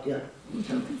me a lot, yeah.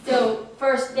 So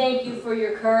first, thank you for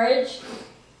your courage.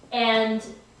 And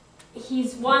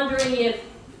he's wondering if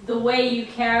the way you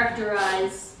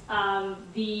characterize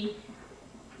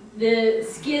the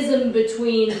schism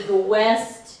between the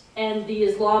West and the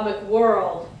Islamic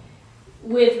world,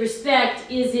 with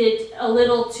respect, is it a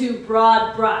little too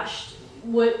broad brushed?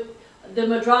 What the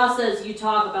madrasas you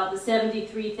talk about, the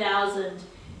 73,000,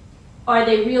 are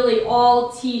they really all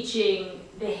teaching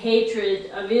the hatred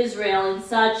of Israel in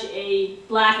such a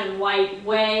black and white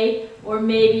way, or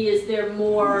maybe is there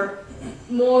more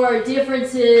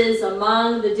differences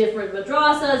among the different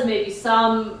madrasas? Maybe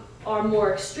some are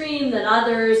more extreme than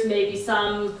others, maybe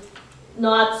some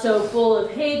not so full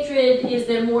of hatred. Is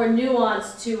there more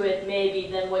nuance to it maybe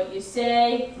than what you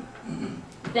say?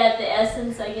 Is that the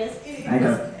essence, I guess? I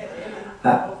know.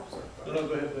 No,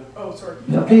 go ahead. Oh, sorry.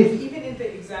 No, please. Even in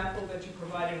the example that you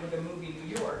provided with the movie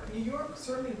New York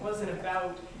certainly wasn't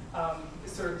about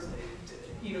sort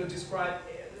of, describe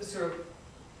sort of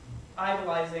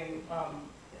idolizing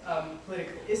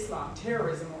political Islam,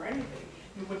 terrorism, or anything.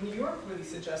 And what New York really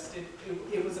suggested,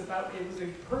 it was a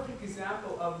perfect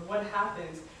example of what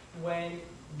happens when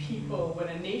when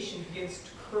a nation begins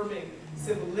curbing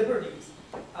civil liberties,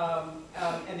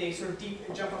 and they sort of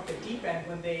jump off the deep end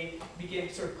when they begin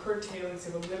sort of curtailing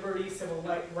civil liberties, civil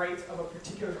rights of a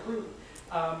particular group,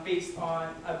 based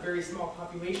on a very small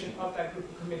population of that group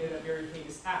who committed a very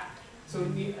heinous act. So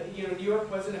New York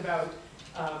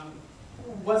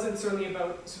wasn't certainly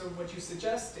about sort of what you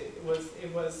suggested.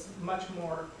 It was much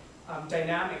more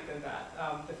dynamic than that.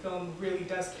 The film really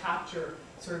does capture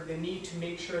sort of the need to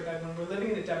make sure that when we're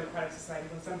living in a democratic society,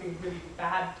 when something really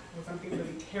bad, when something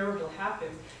really terrible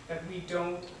happens, that we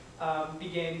don't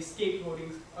begin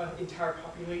scapegoating an entire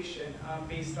population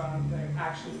based on the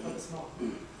actions of a small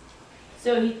group.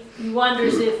 So he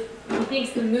wonders if he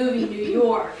thinks the movie New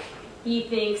York, he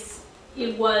thinks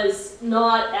it was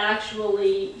not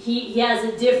actually, he has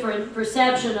a different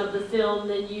perception of the film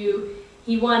than you.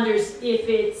 He wonders if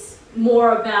it's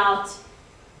more about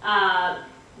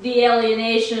the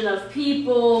alienation of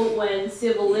people when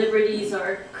civil liberties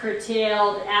are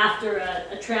curtailed after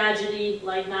a tragedy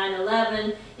like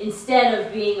 9/11, instead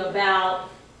of being about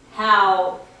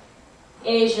how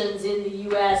Asians in the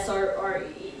U.S. are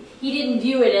he didn't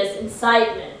view it as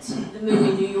incitement, the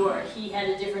movie New York. He had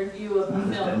a different view of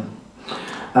the film.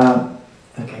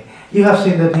 Okay, you have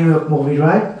seen the New York movie,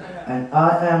 right? And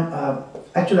I am,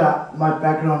 actually my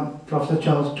background, Professor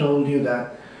Charles told you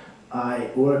that I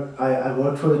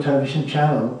work for the television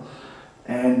channel,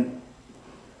 and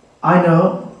I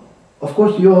know, of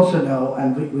course you also know,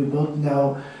 and we both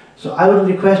know, so I would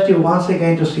request you once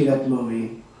again to see that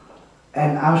movie,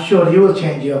 and I'm sure you will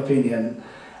change your opinion.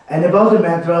 And about the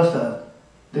madrasa,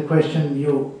 the question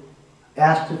you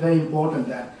asked is very important,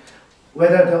 that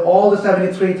whether all the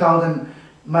 73,000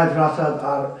 madrasas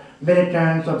are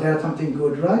militants or there's something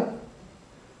good, right?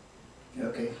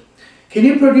 Okay. Can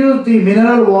you produce the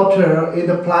mineral water in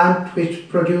the plant which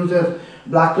produces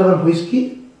black level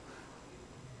whiskey?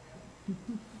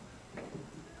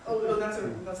 Oh,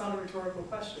 that's not a rhetorical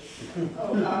question.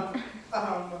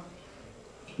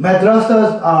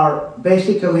 Madrasas are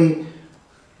basically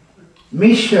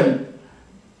mission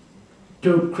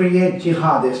to create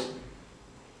jihadists.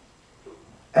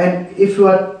 And if you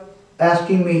are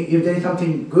asking me if there is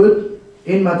something good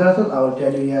in madrasas, I will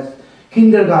tell you yes.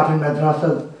 Kindergarten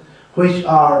madrasas, which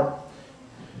are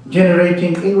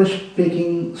generating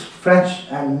English-speaking, French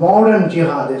and modern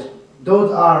jihadists.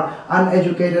 Those are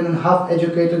uneducated and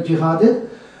half-educated jihadists.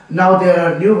 Now there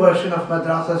are new version of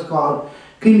madrasas called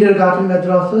kindergarten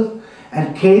madrasas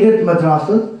and cadet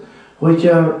madrasas, which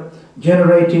are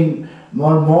generating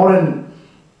more modern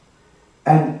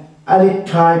and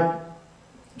elite-type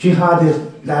jihadists.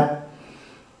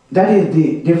 That is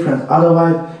the difference.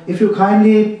 Otherwise, if you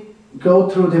kindly go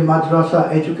through the madrasa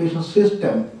education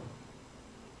system,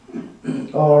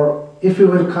 or if you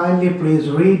will kindly please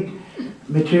read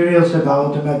materials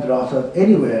about the madrasas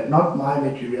anywhere, not my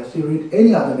materials, you read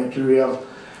any other material,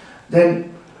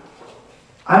 then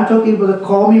I'm talking about the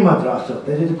Qawmi madrasa,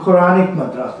 that is the Quranic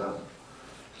madrasa.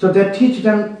 So they teach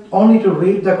them only to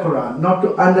read the Quran, not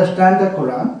to understand the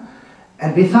Quran,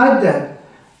 and besides that,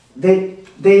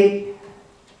 they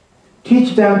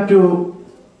teach them to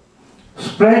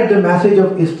spread the message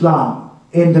of Islam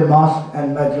in the mosque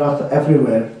and madrasa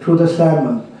everywhere through the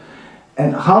sermons.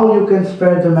 And how you can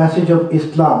spread the message of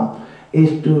Islam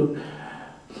is to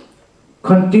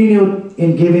continue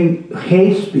in giving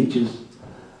hate speeches.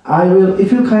 I will,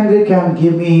 if you kindly can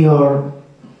give me your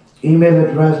email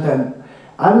address, then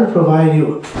I will provide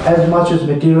you as much as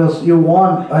materials you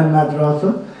want on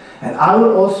madrasa. And I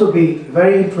will also be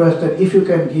very interested if you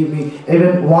can give me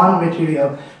even one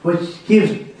material which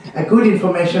gives a good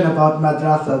information about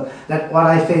madrasa, that what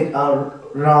I said are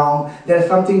wrong. There's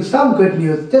some good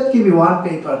news. Just give me one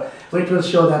paper which will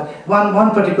show that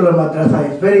one particular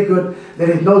madrasa is very good. There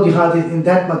is no jihadis in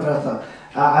that madrasa.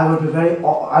 I will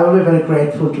be very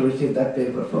grateful to receive that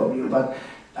paper from you. But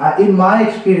in my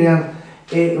experience,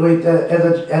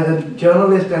 as a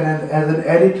journalist and as an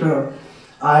editor,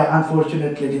 I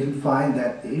unfortunately didn't find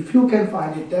that. If you can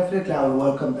find it, definitely I will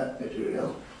welcome that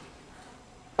material.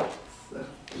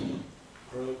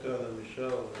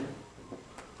 Michelle.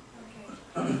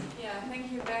 Okay. Yeah,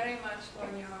 thank you very much for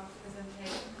your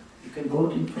presentation. You can go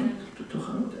in front to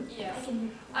her. Yes.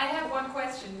 I have one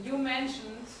question. You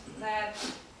mentioned that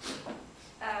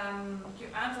you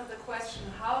answered the question,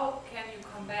 how can you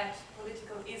combat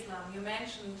political Islam? You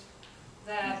mentioned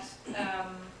that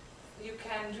you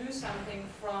can do something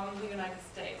from the United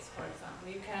States, for example.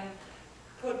 You can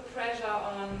put pressure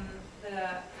on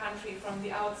the country from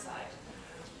the outside.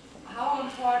 How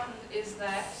important is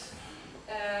that,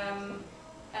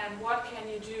 and what can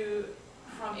you do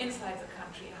from inside the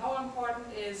country? How important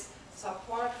is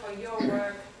support for your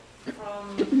work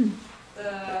from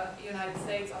the United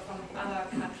States or from other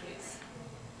countries?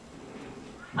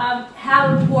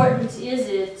 How important is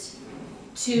it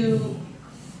to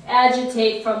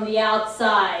agitate from the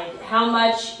outside? How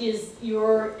much is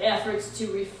your efforts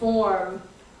to reform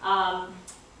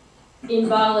in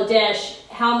Bangladesh?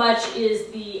 How much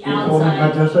is the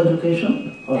outside? Madrasa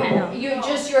education?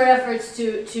 Just your efforts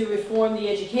to reform the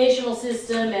educational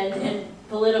system and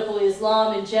political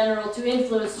Islam in general, to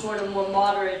influence sort of more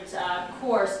moderate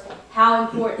course. How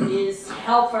important is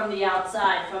help from the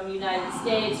outside, from the United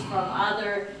States, from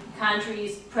other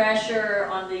countries, pressure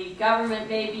on the government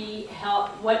maybe, help,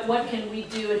 what can we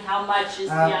do and how much is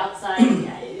the outside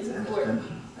is important?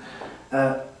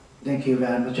 Thank you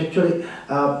very much. Actually,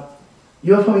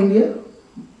 you are from India?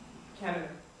 Canada.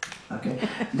 Okay.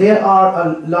 There are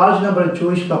a large number of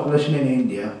Jewish population in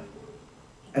India.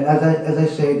 And as I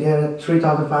say, there are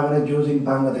 3,500 Jews in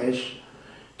Bangladesh.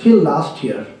 Till last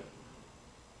year,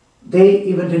 they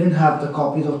even didn't have the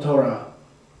copies of Torah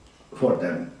for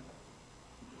them.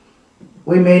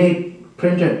 We made it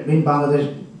printed in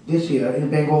Bangladesh this year in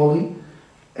Bengali,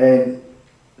 and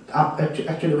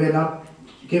actually we are not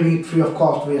giving it free of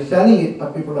cost. We are selling it,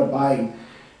 but people are buying.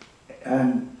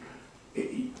 And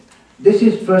this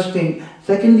is first thing.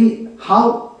 Secondly,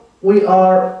 how we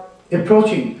are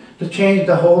approaching to change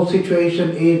the whole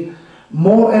situation is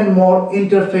more and more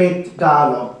interfaith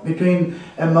dialogue between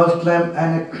a Muslim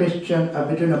and a Christian,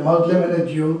 between a Muslim and a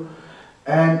Jew.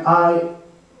 And I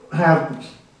have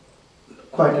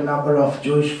quite a number of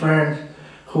Jewish friends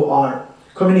who are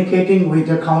communicating with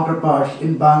their counterparts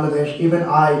in Bangladesh. Even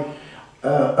I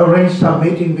arranged some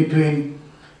meeting between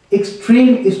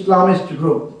extreme Islamist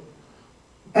group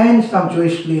and some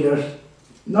Jewish leaders,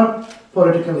 not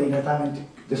political leaders, I mean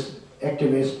this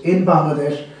activists in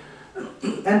Bangladesh,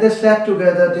 and they sat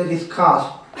together, they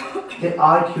discussed, they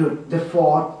argued, they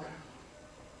fought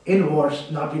in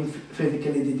words, not in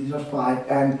physically, they did not fight,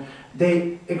 and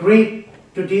they agreed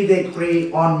to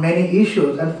disagree on many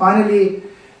issues. And finally,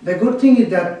 the good thing is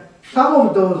that some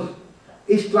of those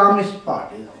Islamist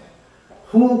parties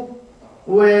who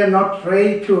were not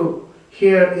ready to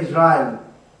hear Israel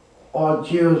or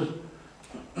Jews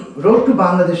wrote to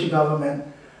Bangladeshi government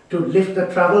to lift the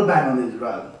travel ban on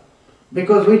Israel.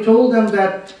 Because we told them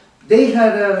that they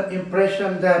had an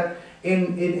impression that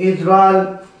in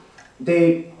Israel,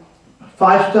 the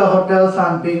five-star hotels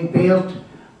are being built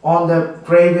on the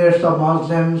graveyards of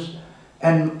Muslims,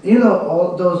 and you know,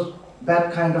 all those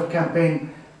bad kind of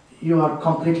campaign, you are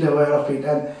completely aware of it.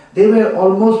 And they were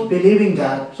almost believing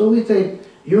that. So we said,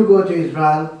 you go to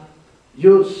Israel,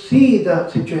 you see the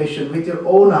situation with your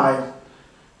own eyes,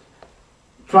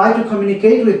 try to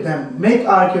communicate with them, make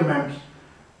arguments,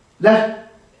 let's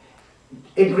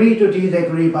agree to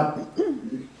disagree, but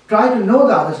try to know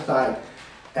the other side.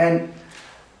 And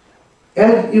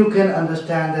as you can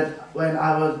understand that when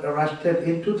I was arrested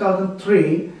in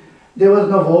 2003, there was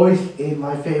no voice in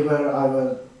my favor. I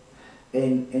was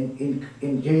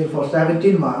in jail for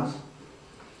 17 months.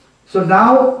 So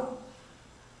now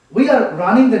we are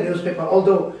running the newspaper,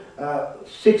 although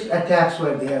 6 attacks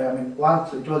were there. I mean,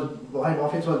 once it was, my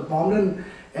office was bombed, and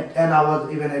and I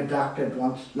was even abducted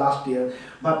once last year.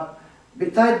 But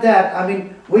besides that, I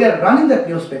mean, we are running that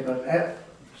newspaper,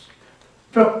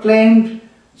 proclaimed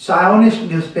Zionist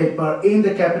newspaper in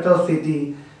the capital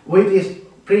city with its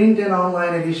print and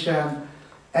online edition,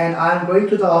 and I'm going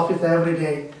to the office every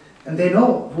day, and they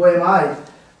know who am I.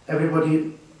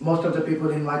 Everybody, most of the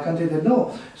people in my country, they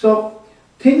know. So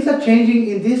things are changing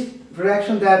in this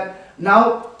direction that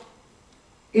now,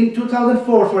 in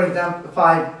 2004, for example,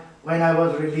 when I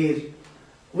was released,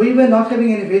 we were not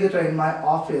having any visitor in my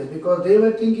office because they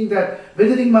were thinking that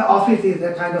visiting my office is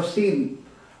a kind of sin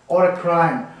or a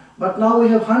crime. But now we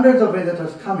have hundreds of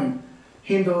visitors coming,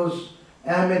 Hindus,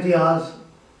 Ahmadiyas,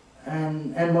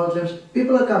 and Muslims.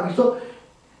 People are coming. So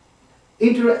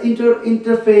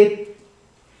interfaith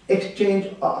exchange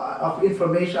of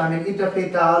information, I mean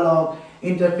interfaith dialogue,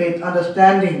 interfaith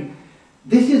understanding.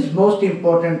 This is most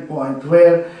important point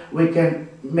where we can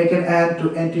make an end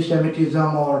to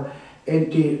anti-Semitism or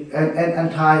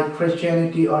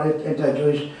anti-Christianity or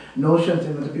anti-Jewish notions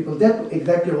in the people. That's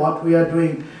exactly what we are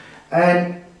doing.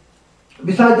 And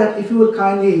besides that, if you will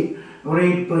kindly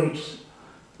read Blitz,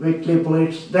 weekly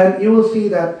Blitz, then you will see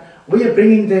that we are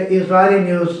bringing the Israeli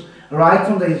news right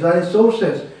from the Israeli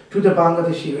sources to the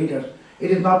Bangladeshi readers.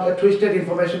 It is not a twisted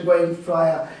information going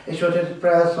via Associated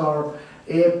Press or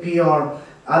AFP or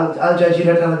Al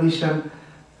Jazeera television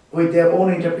with their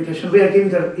own interpretation. We are giving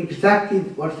them exactly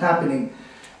what's happening.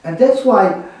 And that's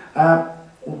why,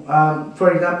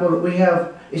 for example, we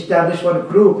have established one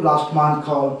group last month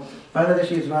called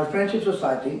Bangladeshi Israel Friendship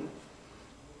Society.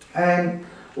 And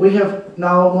we have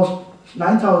now almost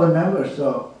 9,000 members.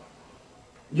 So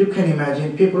you can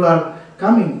imagine people are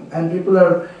coming and people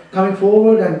are coming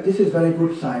forward, and this is a very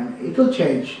good sign. It will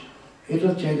change. It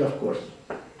will change, of course.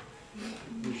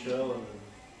 Michelle.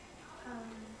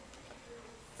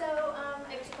 I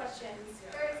have two questions.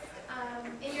 First,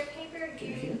 in your paper, you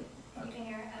can hear.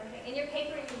 Okay. In your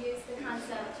paper, you use the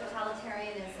concept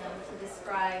totalitarianism to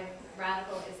describe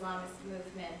radical Islamist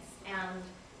movements, and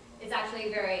it's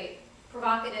actually very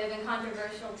provocative and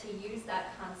controversial to use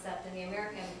that concept in the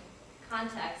American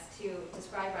context to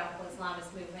describe radical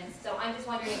Islamist movements. So I'm just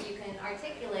wondering if you can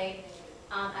articulate,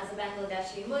 as a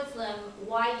Bangladeshi Muslim,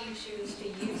 why you choose to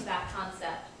use that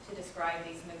concept to describe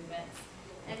these movements.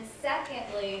 And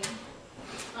secondly,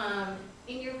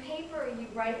 in your paper you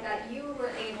write that you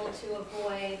were able to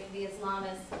avoid the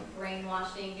Islamist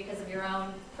brainwashing because of your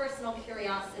own personal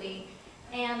curiosity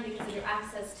and because of your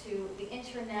access to the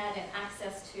internet and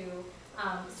access to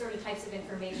certain types of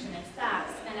information and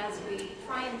facts. And as we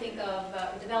try and think of,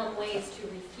 develop ways to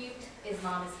refute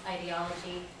Islamist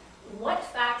ideology, what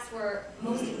facts were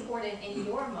most important in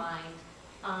your mind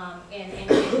in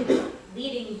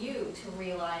leading you to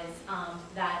realize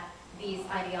that these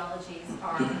ideologies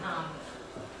are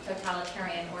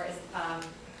totalitarian or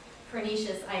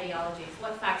pernicious ideologies?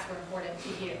 What facts were important to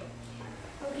you?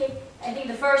 Okay, I think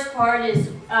the first part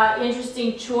is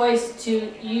interesting choice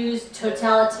to use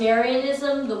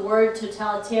totalitarianism, the word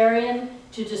totalitarian,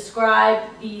 to describe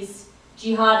these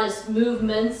jihadist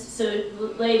movements. So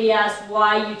the lady asked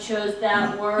why you chose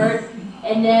that word,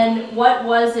 and then what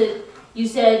was it you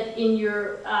said in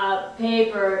your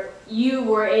paper you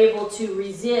were able to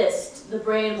resist the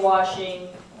brainwashing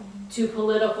to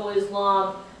political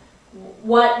Islam.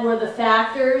 What were the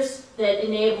factors that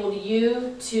enabled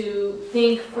you to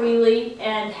think freely,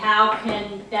 and how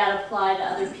can that apply to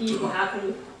other people? How can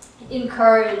we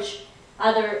encourage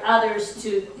others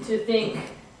to think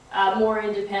more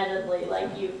independently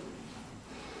like you?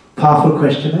 Powerful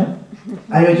question, eh?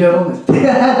 Are you a journalist?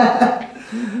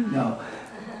 No.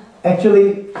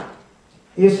 Actually,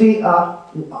 you see how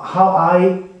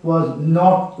I was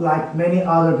not like many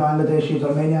other Bangladeshis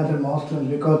or many other Muslims,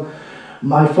 because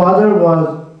my father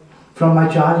was, from my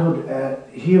childhood,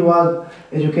 he was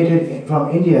educated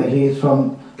from India. He is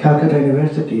from Calcutta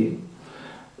University.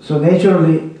 So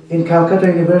naturally, in Calcutta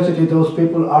University, those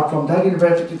people are from that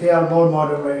university, they are more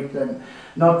moderate than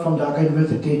not from Dhaka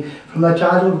University. From my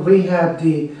childhood, we had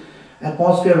the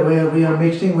atmosphere where we are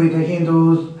mixing with the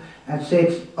Hindus and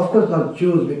Sikhs, of course not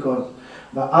Jews, because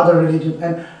the other religions.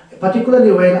 And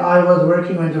particularly when I was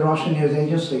working with the Russian news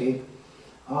agency,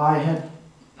 I had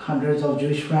hundreds of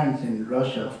Jewish friends in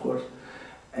Russia, of course.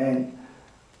 And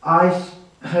I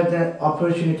had the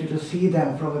opportunity to see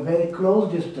them from a very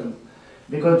close distance,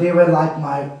 because they were like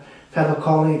my fellow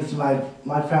colleagues,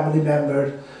 my family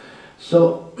members.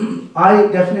 So I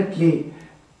definitely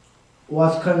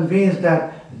was convinced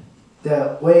that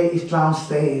the way Islam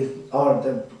says, or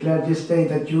the clergy say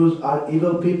that Jews are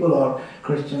evil people or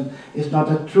Christians, is not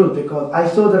the truth, because I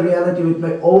saw the reality with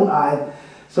my own eyes.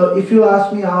 So if you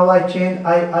ask me how I changed,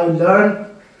 I learned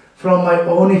from my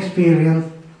own experience.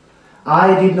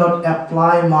 I did not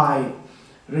apply my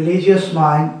religious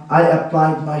mind, I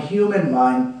applied my human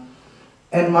mind,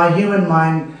 and my human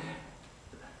mind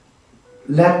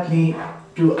led me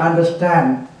to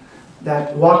understand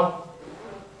that what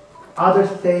others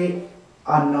say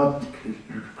are not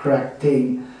correct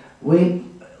thing.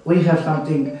 We have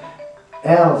something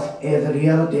else as a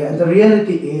reality, and the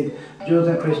reality is Jews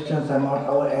and Christians are not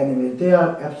our enemies. They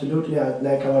are absolutely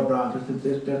like our brothers and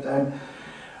sisters. And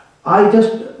I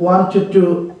just wanted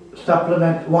to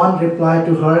supplement one reply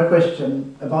to her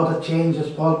question about the changes,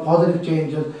 positive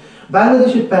changes.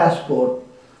 Bangladeshi passport,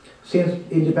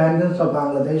 since independence of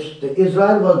Bangladesh,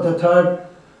 Israel was the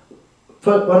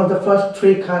one of the first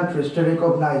 3 countries to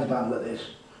recognize Bangladesh.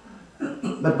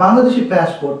 But Bangladeshi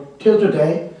passport, till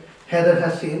today, Heather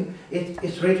has seen,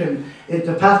 it's written,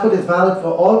 the passport is valid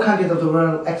for all countries of the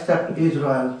world except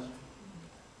Israel.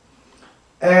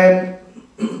 And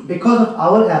because of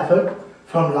our effort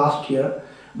from last year,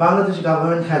 Bangladesh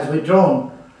government has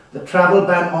withdrawn the travel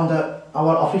ban on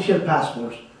our official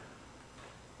passports.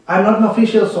 I'm not an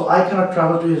official, so I cannot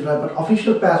travel to Israel, but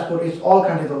official passport is all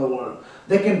countries of the world.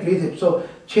 They can visit, so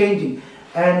changing.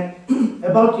 And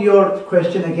about your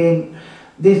question again,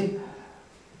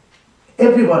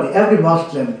 every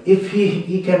Muslim, if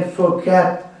he can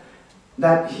forget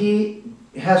that he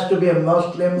has to be a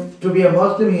Muslim,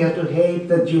 he has to hate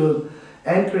the Jews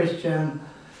and Christians.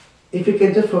 If he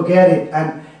can just forget it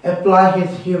and apply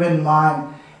his human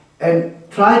mind and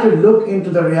try to look into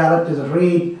the realities,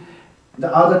 read the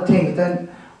other things, then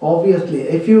obviously,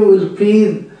 if you will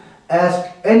please ask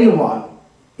anyone,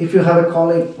 if you have a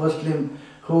colleague Muslim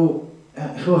who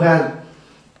has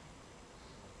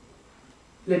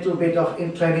little bit of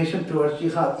inclination towards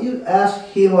jihad, you ask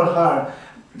him or her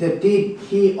that did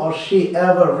he or she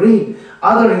ever read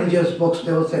other religious books,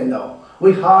 they will say no.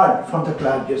 We heard from the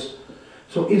clergists.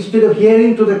 So instead of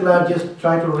hearing to the clergists,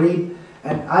 try to read,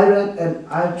 and I read and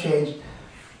I've changed.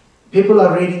 People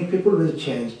are reading, people will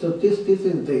change. So this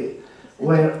is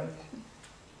where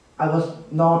I was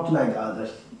not like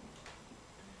others.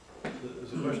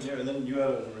 There's a question here, and then you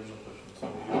had an original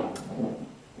question.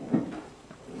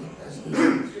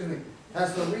 Excuse me.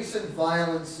 Has the recent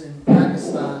violence in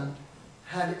Pakistan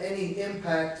had any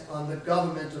impact on the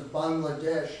government of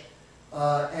Bangladesh?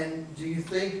 And do you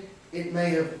think it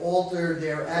may have altered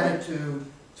their attitude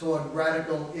toward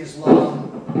radical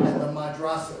Islam and the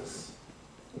madrasas?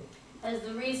 Has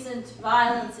the recent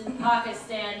violence in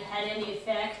Pakistan had any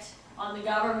effect on the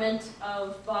government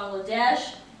of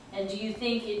Bangladesh? And do you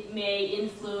think it may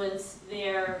influence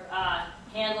their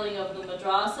handling of the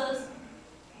madrasas?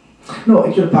 No,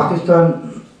 actually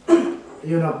Pakistan,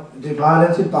 the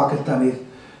violence in Pakistan is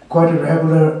quite a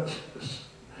regular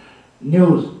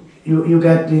news. You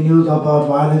get the news about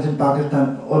violence in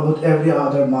Pakistan almost every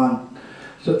other month.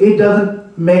 So it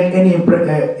doesn't make any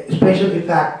special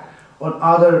effect on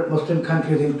other Muslim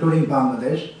countries, including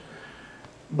Bangladesh.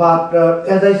 But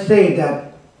as I say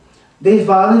that this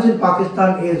violence in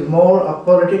Pakistan is more a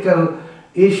political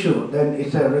issue than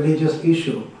it's a religious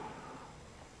issue.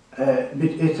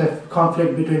 It's a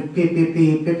conflict between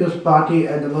PPP, People's Party,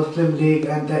 and the Muslim League,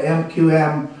 and the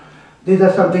MQM. These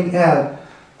are something else.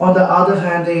 On the other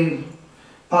hand, the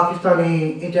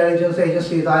Pakistani intelligence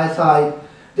agencies, ISI,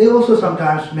 they also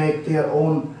sometimes make their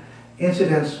own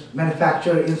incidents,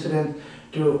 manufacture incidents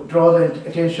to draw the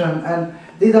attention, and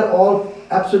these are all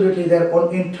absolutely their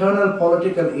own internal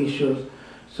political issues.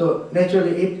 So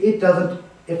naturally, it doesn't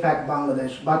affect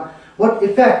Bangladesh. But what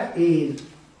effect is,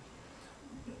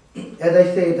 as I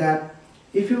say that,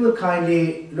 if you will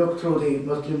kindly look through the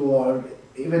Muslim world,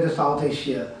 even the South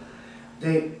Asia,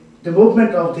 the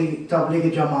movement of the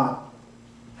Tablighi Jamaat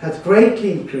has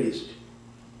greatly increased.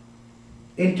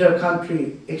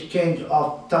 Inter-country exchange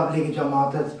of Tablighi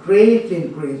Jamaat has greatly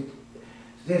increased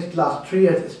since last 3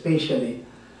 years especially.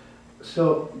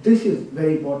 So this is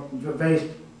very important,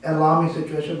 very alarming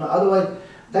situation, but otherwise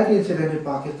that incident in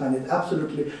Pakistan is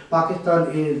absolutely,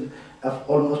 Pakistan is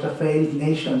almost a failed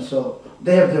nation, so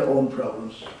they have their own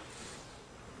problems.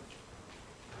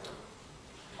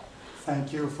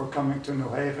 Thank you for coming to New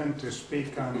Haven to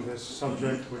speak on this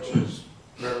subject, which is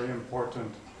very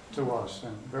important to us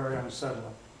and very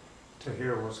unsettling to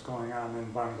hear what's going on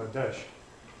in Bangladesh.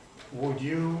 Would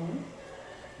you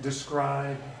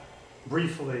describe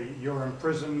briefly your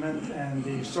imprisonment and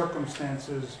the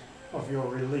circumstances of your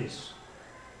release?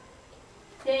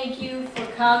 Thank you for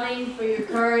coming, for your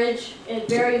courage, and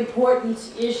very important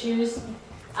issues.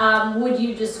 Would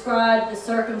you describe the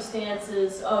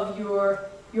circumstances of your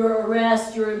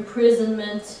arrest, your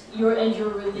imprisonment, and your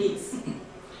release?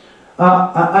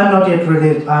 I'm not yet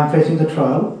released. I'm facing the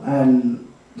trial,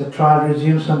 and the trial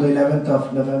resumes on the 11th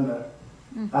of November.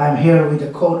 I'm here with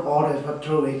the court orders for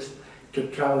 2 weeks to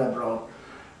travel abroad.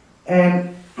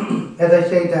 And as I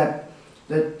say that,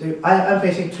 I'm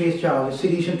facing 3 charges: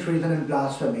 sedition, treason, and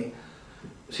blasphemy.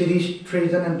 Sedition,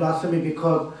 treason, and blasphemy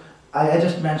because I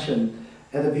just mentioned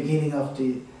at the beginning of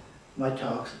my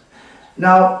talks.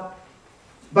 Now,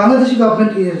 Bangladeshi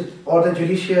government is, or the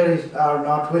judiciaries are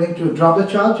not willing to drop the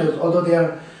charges, although they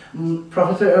are,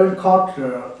 Professor Aaron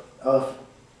Carter of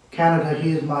Canada,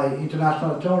 he is my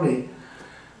international attorney,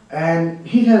 and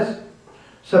he has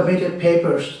submitted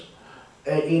papers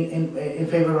in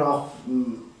favor of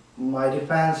my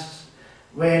defense,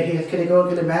 where he has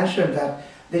categorically mentioned that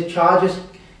the charges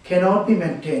cannot be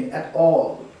maintained at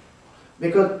all.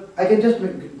 Because I can just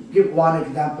give one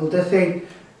example. They say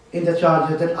in the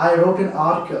charges that I wrote an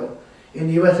article in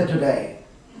USA Today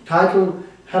titled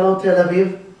 "Hello Tel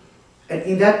Aviv," and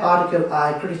in that article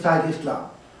I criticized Islam.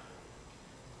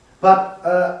 But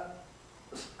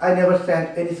I never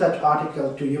sent any such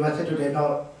article to USA Today,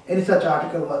 nor any such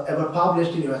article was ever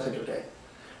published in USA Today.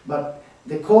 But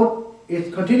the court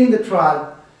is continuing the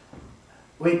trial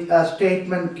with a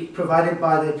statement provided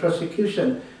by the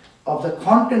prosecution of the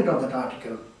content of that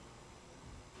article.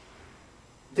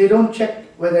 They don't check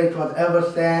whether it was ever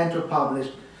sent or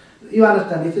published. You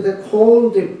understand, this is a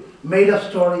whole made-up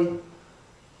story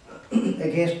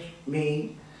against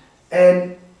me,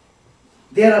 and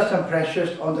there are some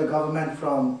pressures on the government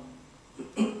from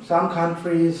some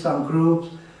countries, some groups,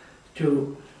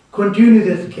 to continue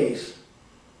this case,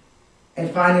 and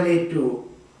finally to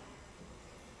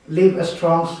leave a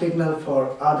strong signal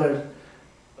for others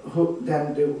who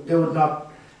then they would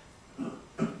not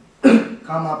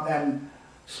come up and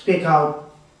speak out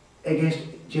against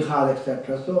jihad,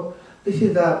 etc. So this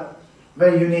is a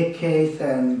very unique case,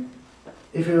 and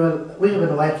if you will, we have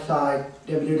a website,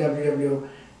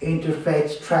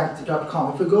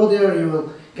 www.interfaithstrength.com. If you go there, you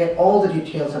will get all the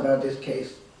details about this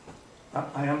case.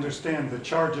 I understand the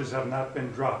charges have not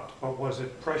been dropped, but was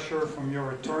it pressure from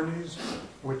your attorneys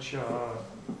which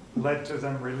led to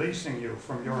them releasing you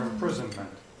from your imprisonment?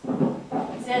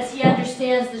 He says he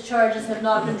understands the charges have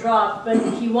not been dropped, but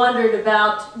he wondered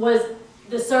about was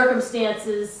the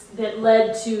circumstances that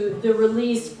led to the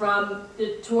release from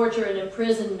the torture and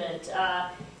imprisonment.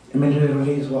 Immediately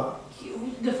release what?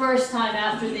 The first time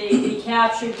after they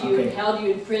captured you and held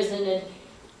you in prison, and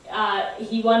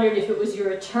he wondered if it was your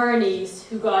attorneys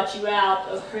who got you out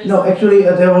of prison. No, actually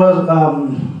there was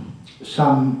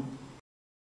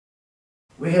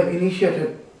we have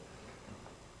initiated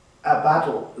a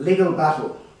battle, legal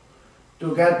battle,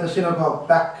 to get the synagogue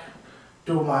back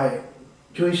to my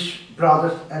Jewish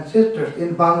brothers and sisters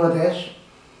in Bangladesh.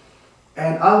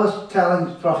 And I was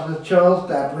telling Professor Charles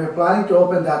that we're planning to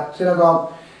open that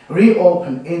synagogue,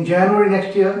 reopen in January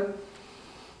next year,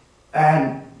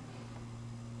 and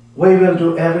we will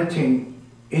do everything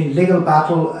in legal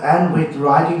battle and with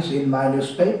writings in my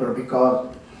newspaper, because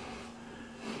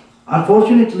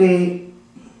unfortunately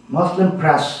Muslim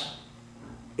press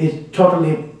is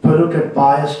totally polluted,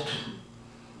 biased,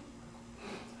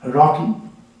 rotten,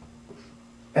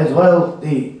 as well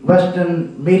the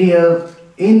Western media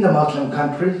in the Muslim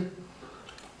countries.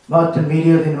 Western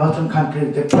media in Muslim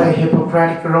countries, they play a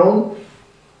hypocritical role.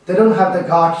 They don't have the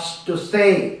guts to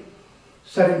say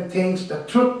certain things, the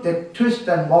truth, they twist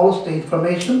and molest the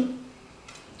information.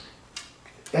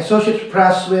 Associated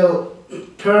Press will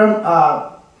term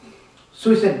a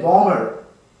suicide bomber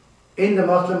in the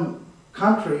Muslim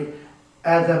country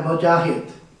as a mujahid,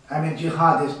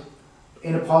 jihadist,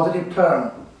 in a positive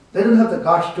term. They don't have the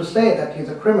guts to say that he's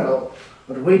a criminal,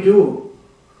 but we do.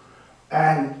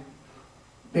 And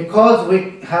because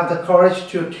we have the courage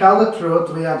to tell the truth,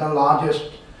 we are the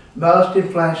largest, most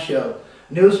influential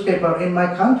newspaper in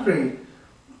my country.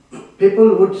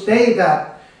 People would say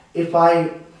that if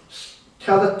I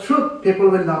tell the truth, people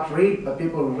will not read, but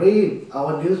people read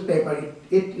our newspaper.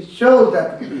 It shows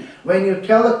that when you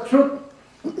tell the truth,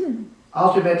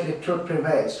 ultimately truth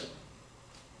prevails.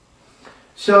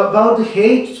 So about the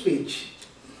hate speech,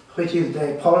 which is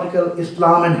the political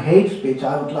Islam and hate speech,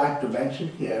 I would like to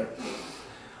mention here.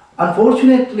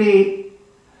 Unfortunately,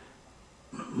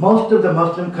 most of the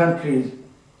Muslim countries,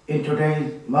 in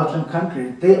today's Muslim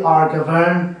countries, they are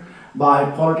governed by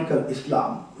political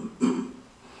Islam.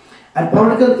 And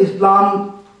political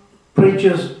Islam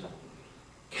preaches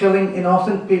killing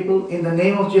innocent people in the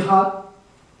name of jihad,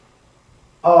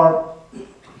 or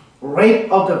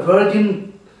rape of the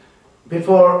virgin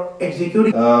before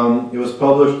executing. It was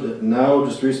published now,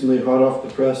 just recently, hot off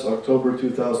the press, October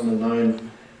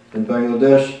 2009 in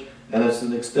Bangladesh. and it's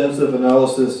an extensive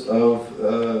analysis of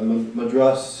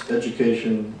madras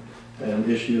education and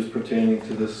issues pertaining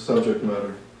to this subject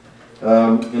matter.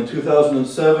 In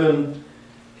 2007,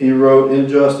 he wrote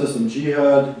Injustice and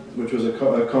Jihad, which was a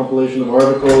compilation of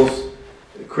articles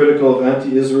critical of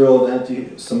anti-Israel and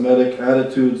anti-Semitic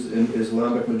attitudes in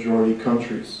Islamic majority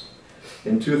countries.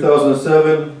 In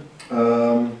 2007,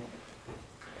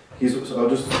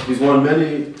 he's won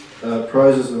many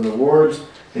prizes and awards,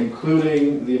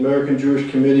 including the American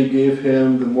Jewish Committee gave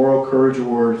him the Moral Courage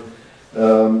Award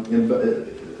in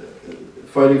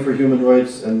fighting for human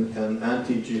rights and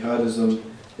anti-jihadism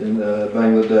in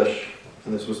Bangladesh.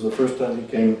 And this was the first time he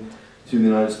came to the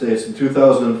United States. In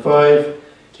 2005,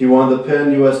 he won the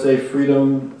PEN USA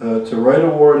Freedom to Write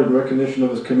Award in recognition of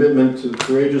his commitment to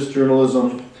courageous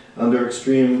journalism under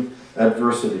extreme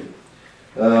adversity.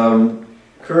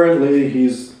 Currently,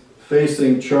 he's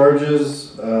facing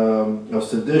charges of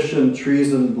sedition,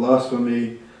 treason,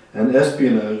 blasphemy, and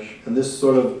espionage. And this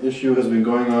sort of issue has been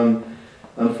going on,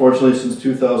 unfortunately, since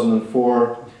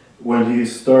 2004, when he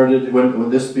started, when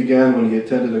this began, when he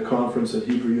attended a conference at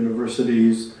Hebrew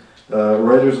University's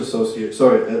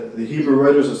the Hebrew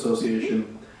Writers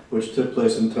Association, which took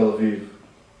place in Tel Aviv.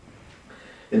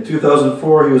 In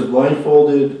 2004, he was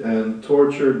blindfolded and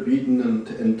tortured, beaten, and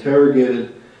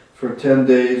interrogated for 10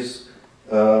 days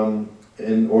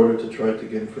in order to try to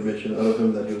get information out of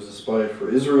him that he was a spy for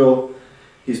Israel.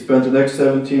 He spent the next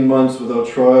 17 months without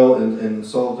trial in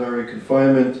solitary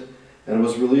confinement and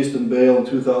was released in bail in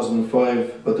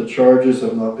 2005, but the charges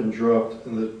have not been dropped,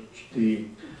 and the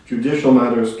judicial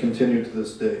matters continue to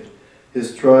this day.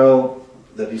 His trial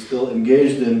that he's still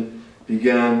engaged in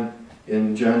began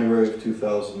in January of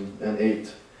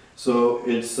 2008. So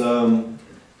it's not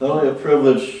only a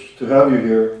privilege to have you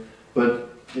here, but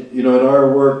you know, in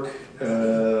our work,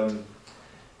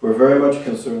 we're very much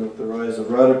concerned with the rise of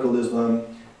radical Islam.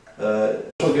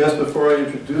 Special guest, before I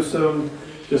introduce him,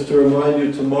 just to remind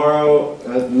you, tomorrow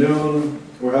at noon,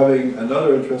 we're having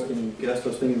another interesting guest. I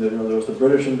was thinking that, you know, there was the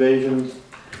British invasion.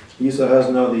 Isa has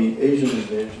now the Asian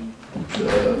invasion.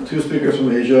 Two speakers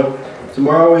from Asia.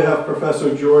 Tomorrow we have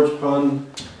Professor George Pan,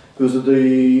 who's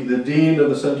the Dean of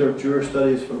the Center of Jewish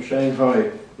Studies from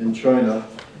Shanghai in China.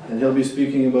 And he'll be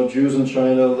speaking about Jews in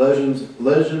China,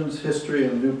 legends, history,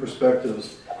 and new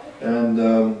perspectives.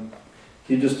 And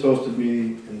he just hosted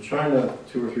me in China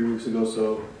 2 or 3 weeks ago,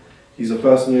 so he's a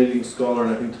fascinating scholar,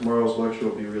 and I think tomorrow's lecture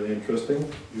will be really interesting,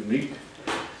 unique.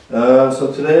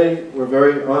 So today we're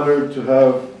very honored to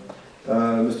have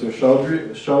Mr.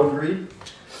 Choudhury.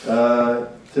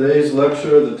 Today's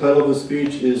lecture, the title of the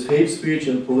speech is Hate Speech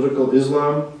and Political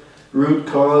Islam, Root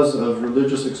Cause of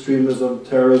Religious Extremism,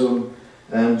 Terrorism,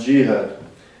 and Jihad.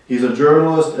 He's a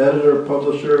journalist, editor,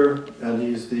 publisher, and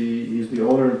he's the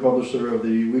owner and publisher of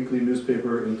the weekly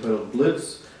newspaper entitled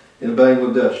Blitz in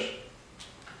Bangladesh.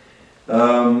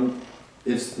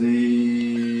 It's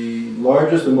the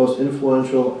largest and most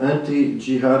influential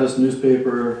anti-jihadist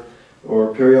newspaper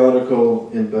or periodical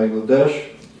in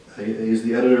Bangladesh. He's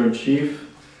the editor-in-chief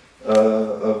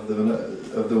of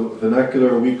the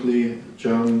vernacular weekly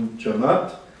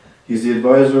Jamaat. He's the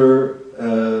advisor.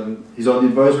 He's on the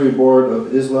advisory board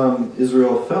of Islam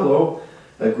Israel Fellow,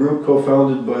 a group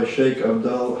co-founded by Sheikh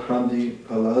Abdal Hamdi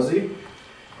Palazi.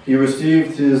 He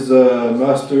received his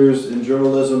master's in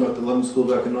journalism at the London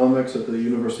School of Economics at the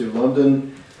University of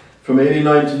London. From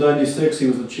 89 to 96, he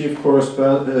was the chief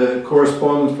correspondent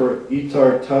for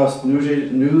Itar Task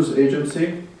news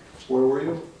agency. Where were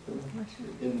you?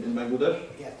 In Bangladesh?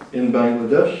 Yes. In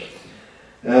Bangladesh.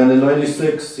 And in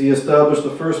 96, he established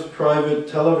the first private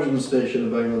television station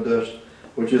in Bangladesh,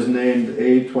 which is named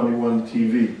A21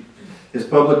 TV. His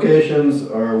publications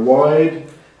are wide.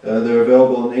 They're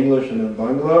available in English and in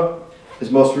Bangla. His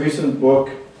most recent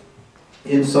book,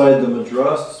 Inside the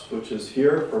Madras, which is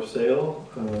here for sale.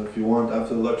 If you want,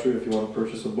 after the lecture, if you want to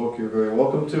purchase a book, you're very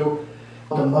welcome to.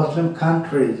 The Muslim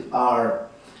countries are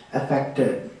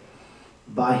affected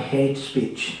by hate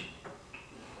speech.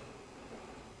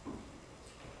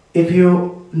 If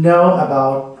you know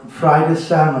about Friday's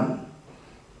sermon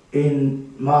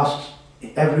in mosques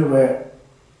everywhere,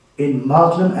 in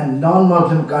Muslim and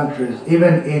non-Muslim countries,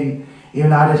 even in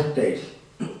United States,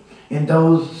 in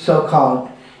those so-called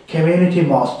community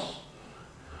mosques,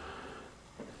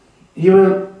 you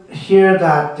will hear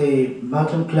that the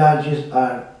Muslim clergy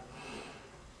are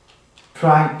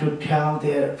trying to tell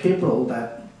their people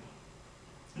that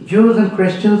Jews and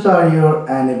Christians are your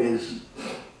enemies.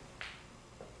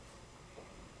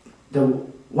 The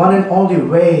one and only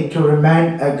way to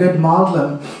remain a good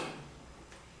Muslim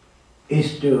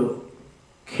is to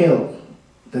kill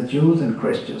the Jews and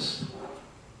Christians.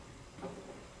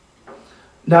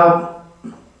 Now,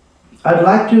 I'd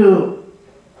like to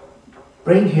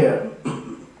bring here,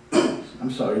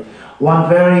 one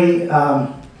very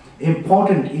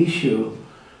important issue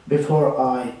before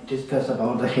I discuss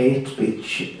about the hate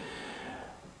speech.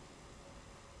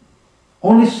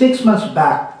 Only 6 months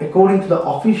back, according to the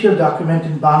official document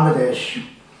in Bangladesh,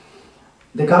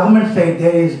 the government said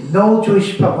there is no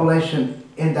Jewish population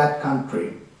in that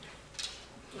country,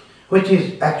 which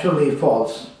is actually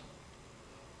false.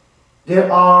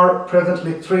 There are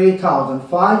presently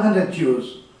 3,500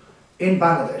 Jews in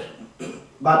Bangladesh,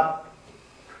 but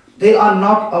they are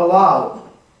not allowed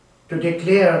to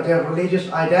declare their religious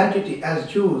identity as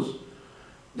Jews.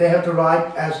 They have to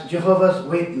write as Jehovah's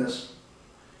Witness.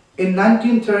 In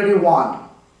 1931,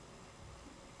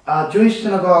 a Jewish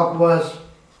synagogue was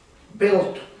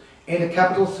built in the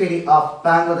capital city of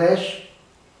Bangladesh,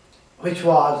 which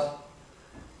was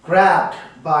grabbed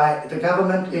by the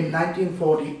government in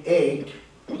 1948,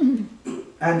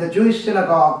 and the Jewish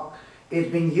synagogue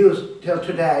is being used till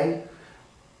today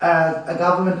as a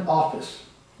government office.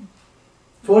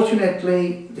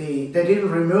 Fortunately, they didn't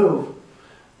remove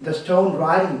the stone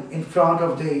writing in front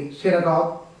of the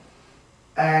synagogue,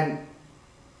 and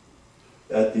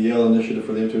at the Yale Initiative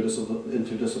for the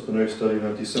Interdisciplinary Study of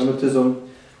Anti-Semitism,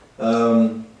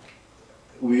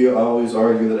 we always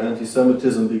argue that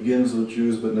anti-Semitism begins with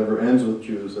Jews but never ends with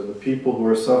Jews, and the people who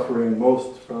are suffering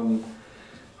most from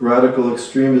radical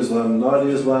extreme Islam, not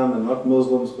Islam and not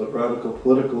Muslims, but radical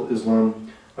political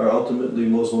Islam, are ultimately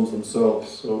Muslims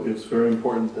themselves. So it's very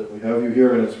important that we have you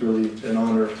here, and it's really an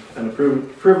honor and a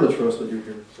privilege for us that you're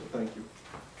here. So thank you.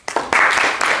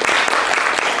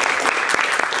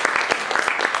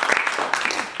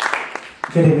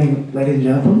 Good evening, ladies and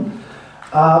gentlemen.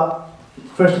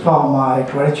 First of all, my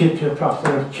gratitude to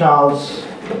Professor Charles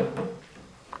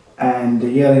and the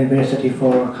Yale University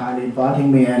for kindly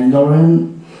inviting me, and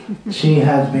Lauren, she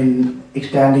has been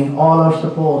extending all our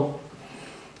support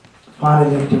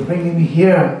finally to bringing me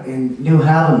here in New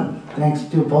Haven. Thanks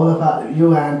to both of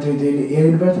you and to the Yale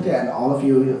University and all of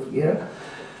you here.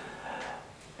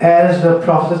 As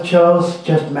Professor Charles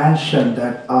just mentioned,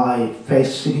 that I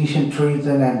face sedition,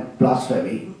 treason and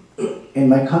blasphemy in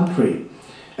my country.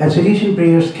 And sedition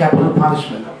bears capital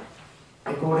punishment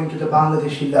according to the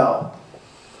Bangladeshi law.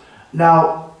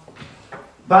 Now,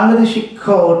 Bangladeshi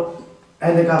code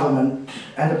and the government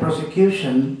and the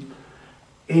prosecution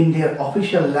in their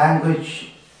official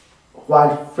language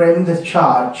while framing the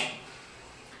charge,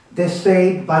 they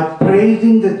say by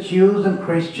praising the Jews and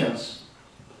Christians,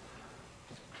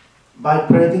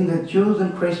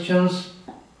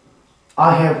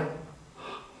 I have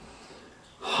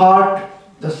hurt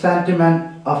the sentiment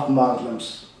of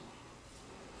Muslims.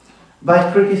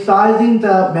 By criticizing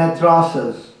the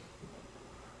madrasas,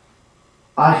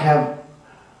 I have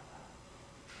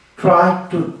tried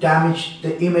to damage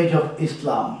the image of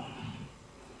Islam.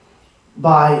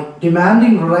 By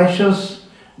demanding relations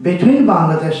between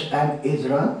Bangladesh and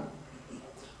Israel,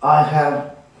 I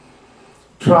have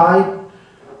tried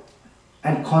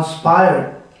and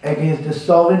conspired against the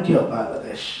sovereignty of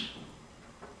Bangladesh.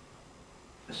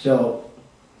 So,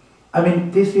 I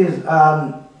mean, this is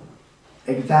an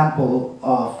example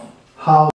of how